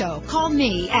 Pat Show. Call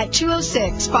me at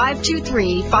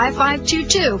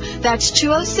 206-523-5522. That's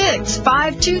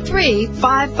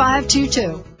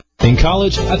 206-523-5522. In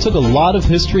college, I took a lot of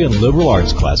history and liberal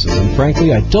arts classes, and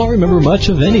frankly, I don't remember much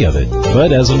of any of it.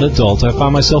 But as an adult, I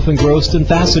found myself engrossed in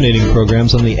fascinating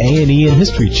programs on the A&E and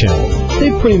History Channel. They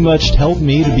pretty much helped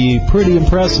me to be pretty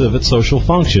impressive at social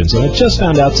functions, and I just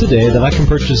found out today that I can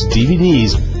purchase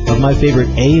DVDs of my favorite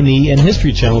A&E and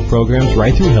History Channel programs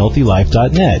right through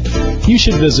HealthyLife.net. You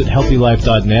should visit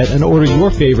HealthyLife.net and order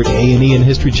your favorite A&E and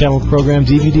History Channel program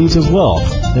DVDs as well,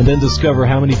 and then discover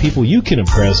how many people you can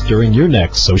impress during your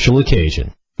next social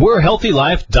occasion. We're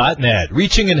HealthyLife.net,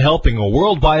 reaching and helping a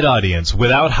worldwide audience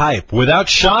without hype, without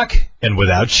shock, and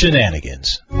without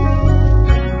shenanigans.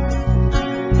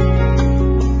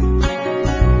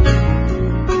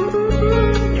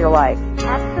 Your life.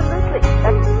 Absolutely.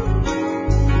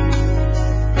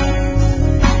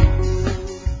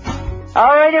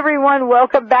 All right, everyone,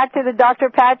 welcome back to the Dr.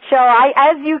 Pat Show.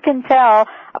 As you can tell,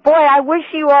 boy, I wish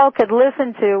you all could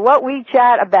listen to what we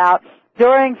chat about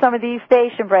during some of these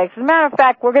station breaks. As a matter of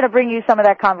fact, we're going to bring you some of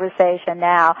that conversation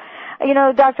now.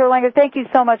 Dr. Langer, thank you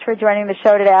so much for joining the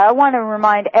show today. I want to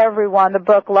remind everyone the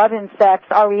book Love and Sex,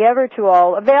 Are We Ever Too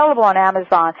Old, available on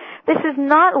Amazon. This is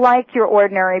not like your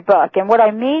ordinary book, and what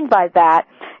I mean by that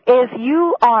is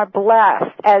you are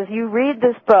blessed as you read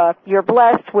this book. You're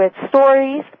blessed with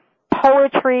stories,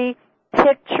 poetry,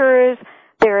 pictures.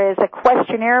 There is a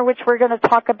questionnaire which we're going to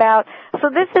talk about. So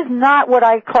this is not what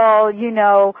I call,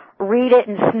 read it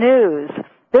and snooze.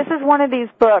 This is one of these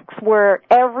books where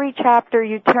every chapter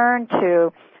you turn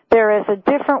to, there is a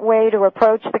different way to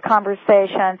approach the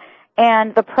conversation,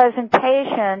 and the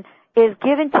presentation is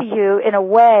given to you in a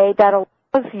way that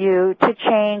allows you to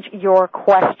change your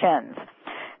questions.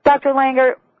 Dr.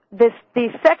 Langer, the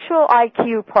sexual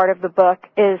IQ part of the book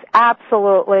is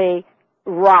absolutely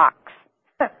rocks.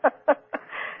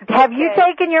 Have you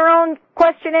taken your own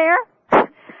questionnaire?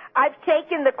 I've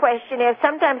taken the questionnaire.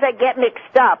 Sometimes I get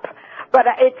mixed up, but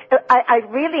I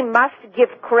really must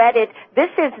give credit. This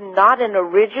is not an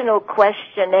original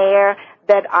questionnaire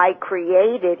that I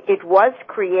created. It was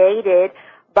created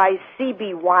by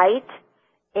C.B. White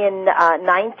in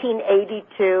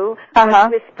 1982.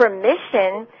 With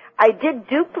permission, I did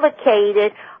duplicate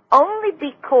it only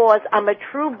because I'm a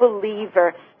true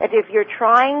believer that if you're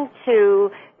trying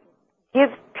to give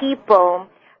people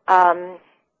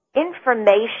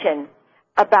information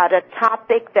about a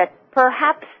topic that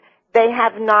perhaps they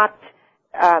have not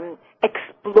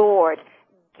explored,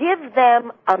 give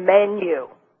them a menu,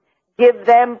 give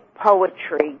them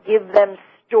poetry, give them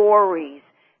stories,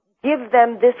 give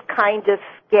them this kind of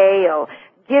scale,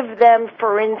 give them,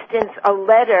 for instance, a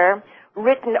letter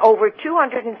written over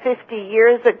 250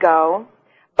 years ago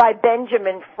by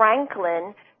Benjamin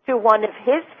Franklin to one of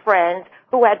his friends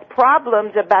who had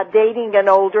problems about dating an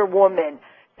older woman.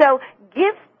 So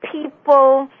give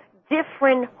people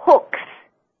different hooks,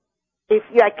 if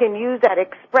I can use that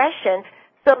expression,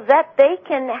 so that they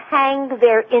can hang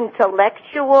their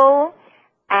intellectual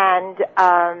and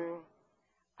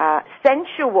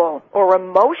sensual or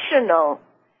emotional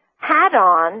hat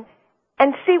on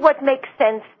and see what makes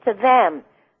sense to them.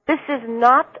 This is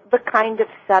not the kind of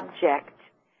subject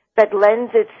that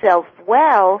lends itself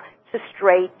well to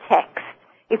straight text.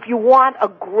 If you want a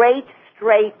great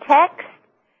straight text,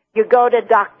 you go to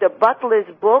Dr. Butler's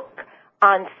book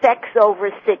on sex over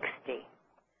 60.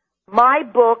 My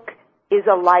book is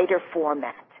a lighter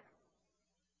format.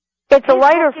 It's a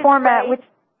lighter format, which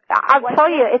I'll tell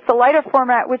you, it's a lighter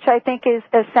format, which I think is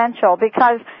essential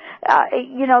because,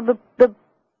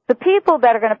 the people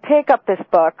that are going to pick up this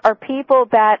book are people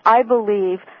that I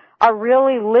believe are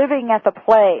really living at the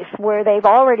place where they've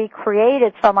already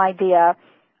created some idea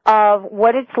of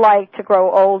what it's like to grow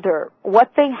older,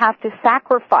 what they have to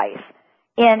sacrifice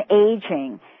in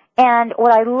aging. And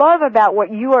what I love about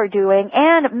what you are doing,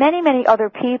 and many, many other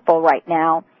people right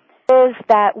now, is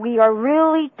that we are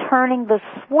really turning the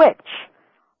switch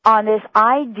on this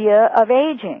idea of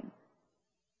aging.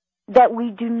 That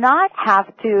we do not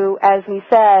have to, as we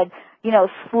said,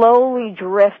 slowly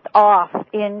drift off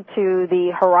into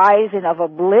the horizon of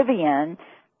oblivion.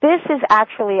 This is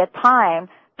actually a time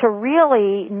to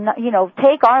really,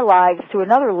 take our lives to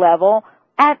another level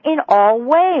in all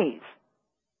ways,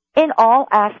 in all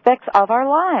aspects of our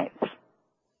lives.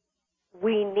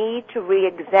 We need to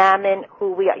reexamine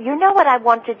who we are. You know what I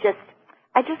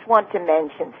just want to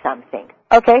mention something.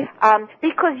 Okay.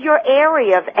 Because your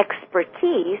area of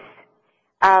expertise,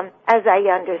 as I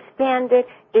understand it,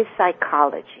 is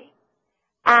psychology.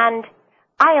 And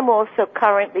I am also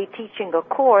currently teaching a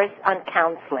course on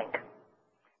counseling.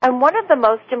 And one of the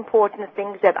most important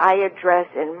things that I address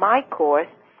in my course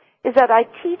is that I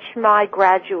teach my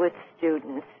graduate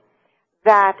students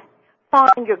that,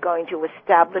 fine, you're going to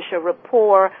establish a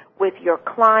rapport with your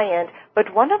client,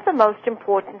 but one of the most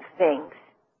important things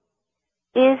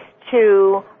is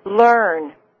to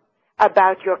learn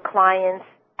about your client's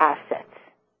assets.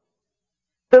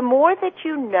 The more that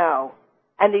you know,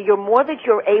 and the more that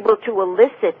you're able to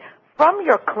elicit from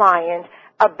your client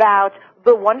about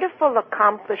the wonderful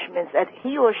accomplishments that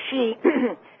he or she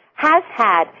has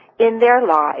had in their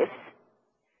lives,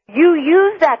 you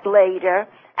use that later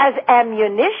as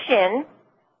ammunition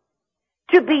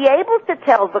to be able to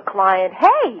tell the client,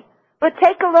 hey, but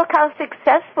take a look how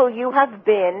successful you have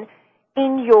been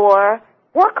in your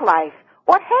work life.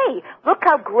 Or, hey, look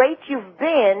how great you've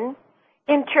been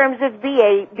in terms of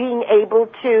being able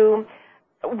to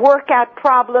work out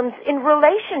problems in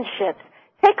relationships.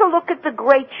 Take a look at the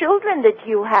great children that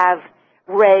you have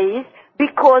raised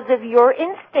because of your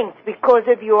instincts, because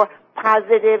of your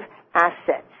positive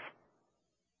assets.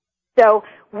 So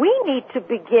we need to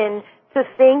begin to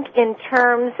think in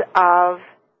terms of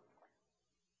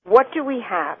what do we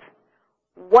have?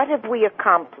 what have we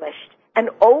accomplished, and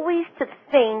always to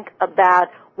think about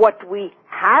what we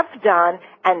have done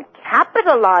and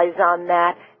capitalize on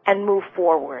that and move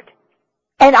forward.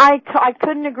 And I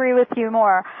couldn't agree with you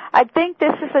more. I think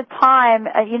this is a time,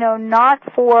 not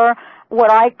for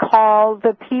what I call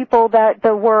the people that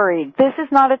the worried. This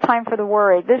is not a time for the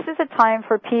worried. This is a time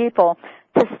for people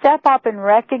to step up and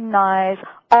recognize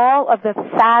all of the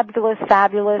fabulous,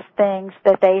 fabulous things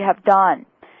that they have done.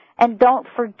 And don't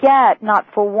forget, not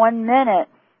for 1 minute,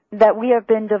 that we have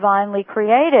been divinely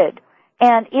created.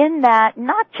 And in that,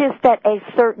 not just at a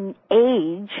certain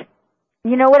age,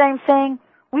 you know what I'm saying?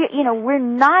 We're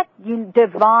not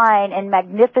divine and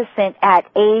magnificent at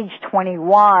age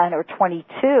 21 or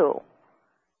 22.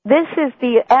 This is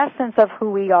the essence of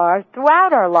who we are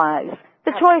throughout our lives.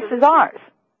 The choice is ours.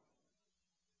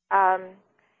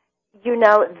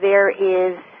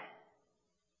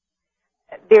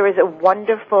 There is a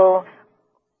wonderful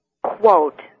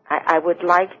quote I would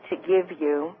like to give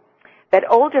you, that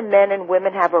older men and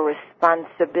women have a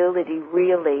responsibility,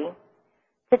 really,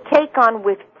 to take on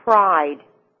with pride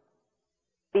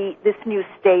this new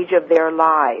stage of their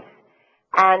lives.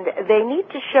 And they need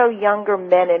to show younger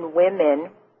men and women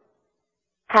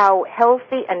how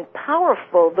healthy and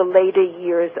powerful the later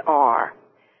years are.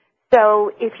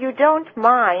 So if you don't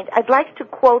mind, I'd like to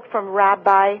quote from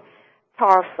Rabbi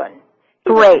Tarfon.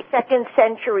 He's Great. a 2nd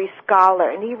century scholar,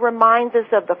 and he reminds us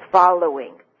of the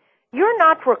following. You're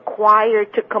not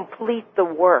required to complete the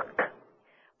work,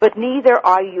 but neither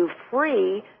are you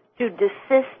free to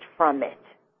desist from it.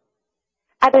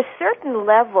 At a certain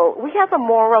level, we have a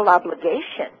moral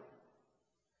obligation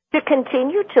to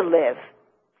continue to live,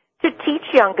 to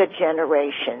teach younger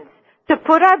generations, to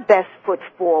put our best foot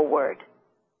forward,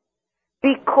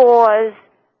 because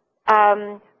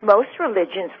most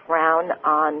religions frown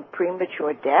on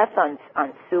premature death, on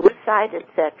suicide,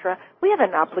 etc. We have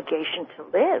an obligation to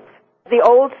live. The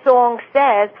old song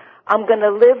says, I'm going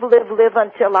to live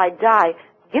until I die.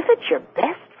 Give it your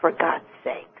best, for God's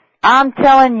sake. I'm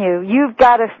telling you, you've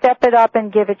got to step it up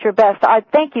and give it your best. I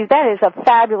thank you. That is a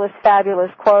fabulous,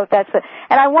 fabulous quote. And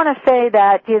I want to say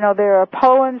that, there are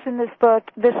poems in this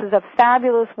book. This is a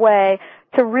fabulous way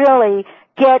to really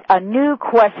get a new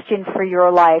question for your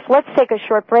life. Let's take a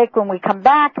short break. When we come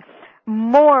back,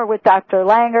 more with Dr.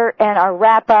 Langer and our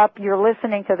wrap-up. You're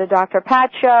listening to the Dr.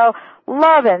 Pat Show.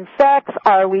 Love and sex,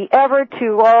 are we ever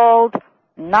too old?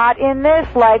 Not in this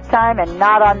lifetime and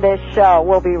not on this show.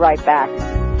 We'll be right back.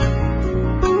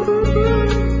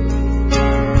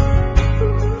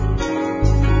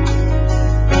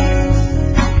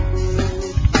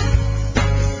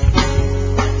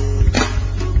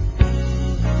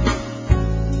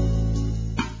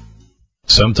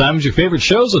 Sometimes your favorite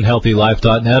shows on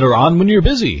HealthyLife.net are on when you're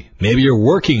busy. Maybe you're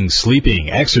working, sleeping,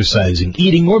 exercising,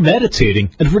 eating, or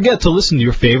meditating, and forget to listen to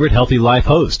your favorite Healthy Life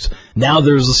hosts. Now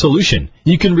there's a solution.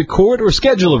 You can record or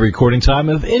schedule a recording time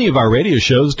of any of our radio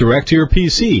shows direct to your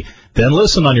PC. Then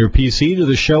listen on your PC to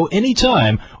the show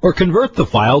anytime, or convert the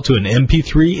file to an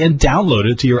MP3 and download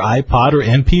it to your iPod or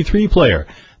MP3 player.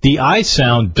 The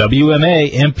iSound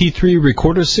WMA MP3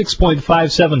 Recorder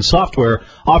 6.57 software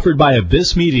offered by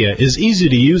Abyss Media is easy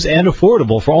to use and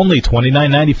affordable for only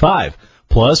 $29.95.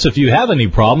 Plus, if you have any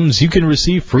problems, you can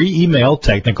receive free email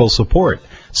technical support.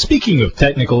 Speaking of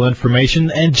technical information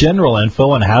and general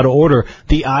info on how to order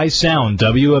the iSound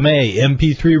WMA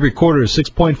MP3 Recorder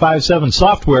 6.57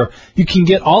 software, you can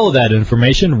get all of that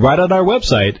information right on our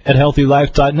website at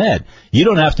HealthyLife.net. You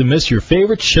don't have to miss your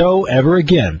favorite show ever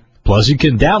again. Plus, you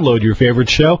can download your favorite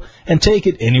show and take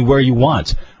it anywhere you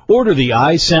want. Order the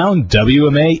iSound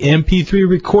WMA MP3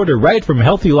 Recorder right from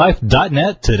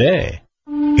HealthyLife.net today.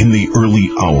 In the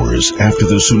early hours after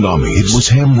the tsunami, it was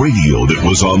ham radio that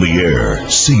was on the air,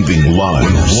 saving lives.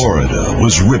 When Florida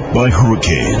was ripped by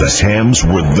hurricane, the hams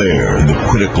were there in the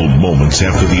critical moments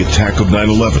after the attack of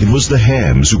 9/11. It was the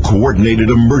hams who coordinated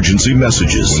emergency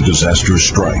messages. When disasters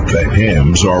strike, the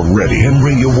hams are ready. Ham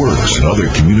radio works, and other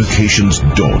communications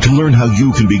don't. To learn how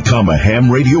you can become a ham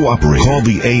radio operator, call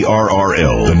the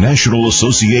ARRL, the National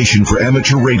Association for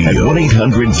Amateur Radio, at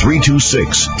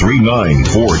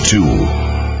 1-800-326-3942.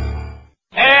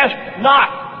 Ask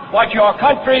not what your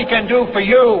country can do for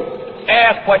you.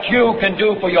 Ask what you can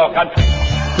do for your country.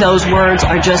 those words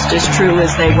are just as true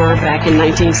as they were back in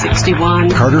 1961.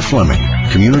 Carter Fleming,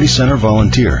 Community Center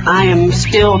volunteer. I am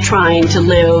still trying to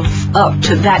live up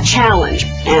to that challenge,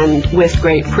 and with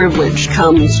great privilege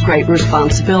comes great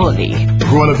responsibility.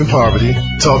 Growing up in poverty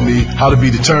taught me how to be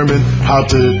determined, how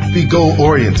to be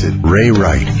goal-oriented. Ray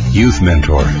Wright, youth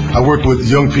mentor. I work with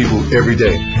young people every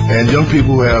day, and young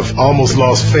people who have almost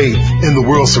lost faith in the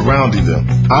world surrounding them.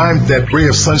 I'm that ray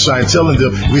of sunshine telling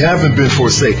them we haven't been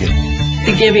forsaken.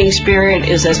 The giving spirit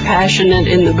is as passionate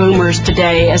in the boomers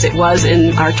today as it was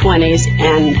in our 20s,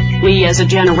 and we as a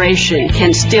generation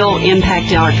can still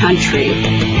impact our country.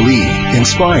 Lead,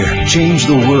 inspire, change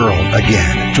the world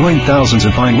again. Join thousands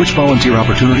and find which volunteer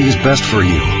opportunity is best for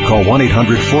you. Call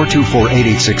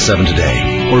 1-800-424-8867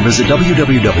 today or visit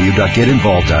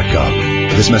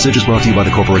www.getinvolved.gov. This message is brought to you by the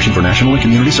Corporation for National and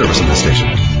Community Service of this station.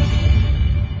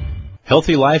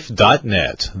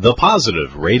 HealthyLife.net, the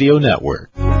positive radio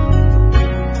network.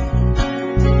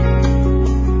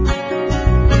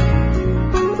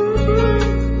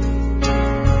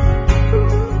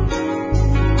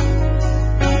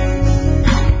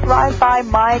 By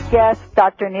my guest,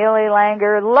 Dr. Neely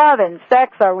Langer. Love and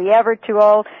sex, are we ever too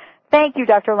old? Thank you,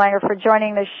 Dr. Langer, for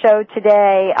joining the show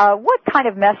today. What kind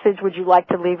of message would you like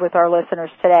to leave with our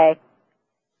listeners today?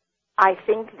 I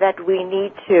think that we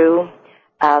need to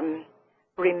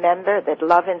remember that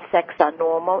love and sex are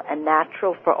normal and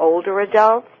natural for older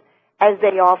adults as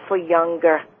they are for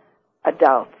younger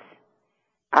adults.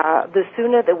 The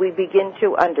sooner that we begin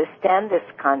to understand this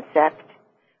concept,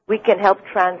 we can help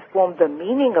transform the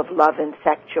meaning of love and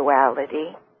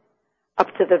sexuality up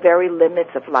to the very limits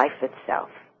of life itself.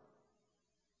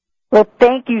 Well,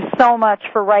 thank you so much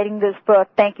for writing this book.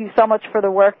 Thank you so much for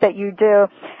the work that you do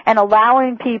and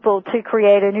allowing people to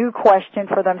create a new question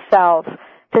for themselves,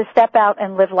 to step out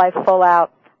and live life full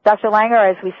out. Dr. Langer,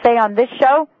 as we say on this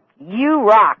show, you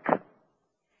rock.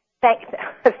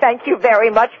 Thank you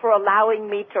very much for allowing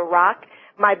me to rock.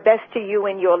 My best to you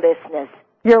and your listeners.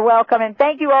 You're welcome, and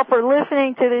thank you all for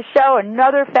listening to this show,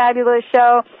 another fabulous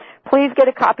show. Please get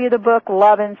a copy of the book,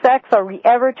 Love and Sex, Are We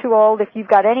Ever Too Old, if you've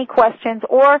got any questions,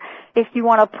 or if you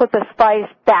want to put the spice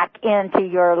back into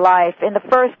your life. In the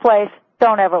first place,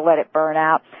 don't ever let it burn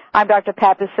out. I'm Dr.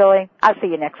 Pat Baccili. I'll see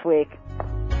you next week.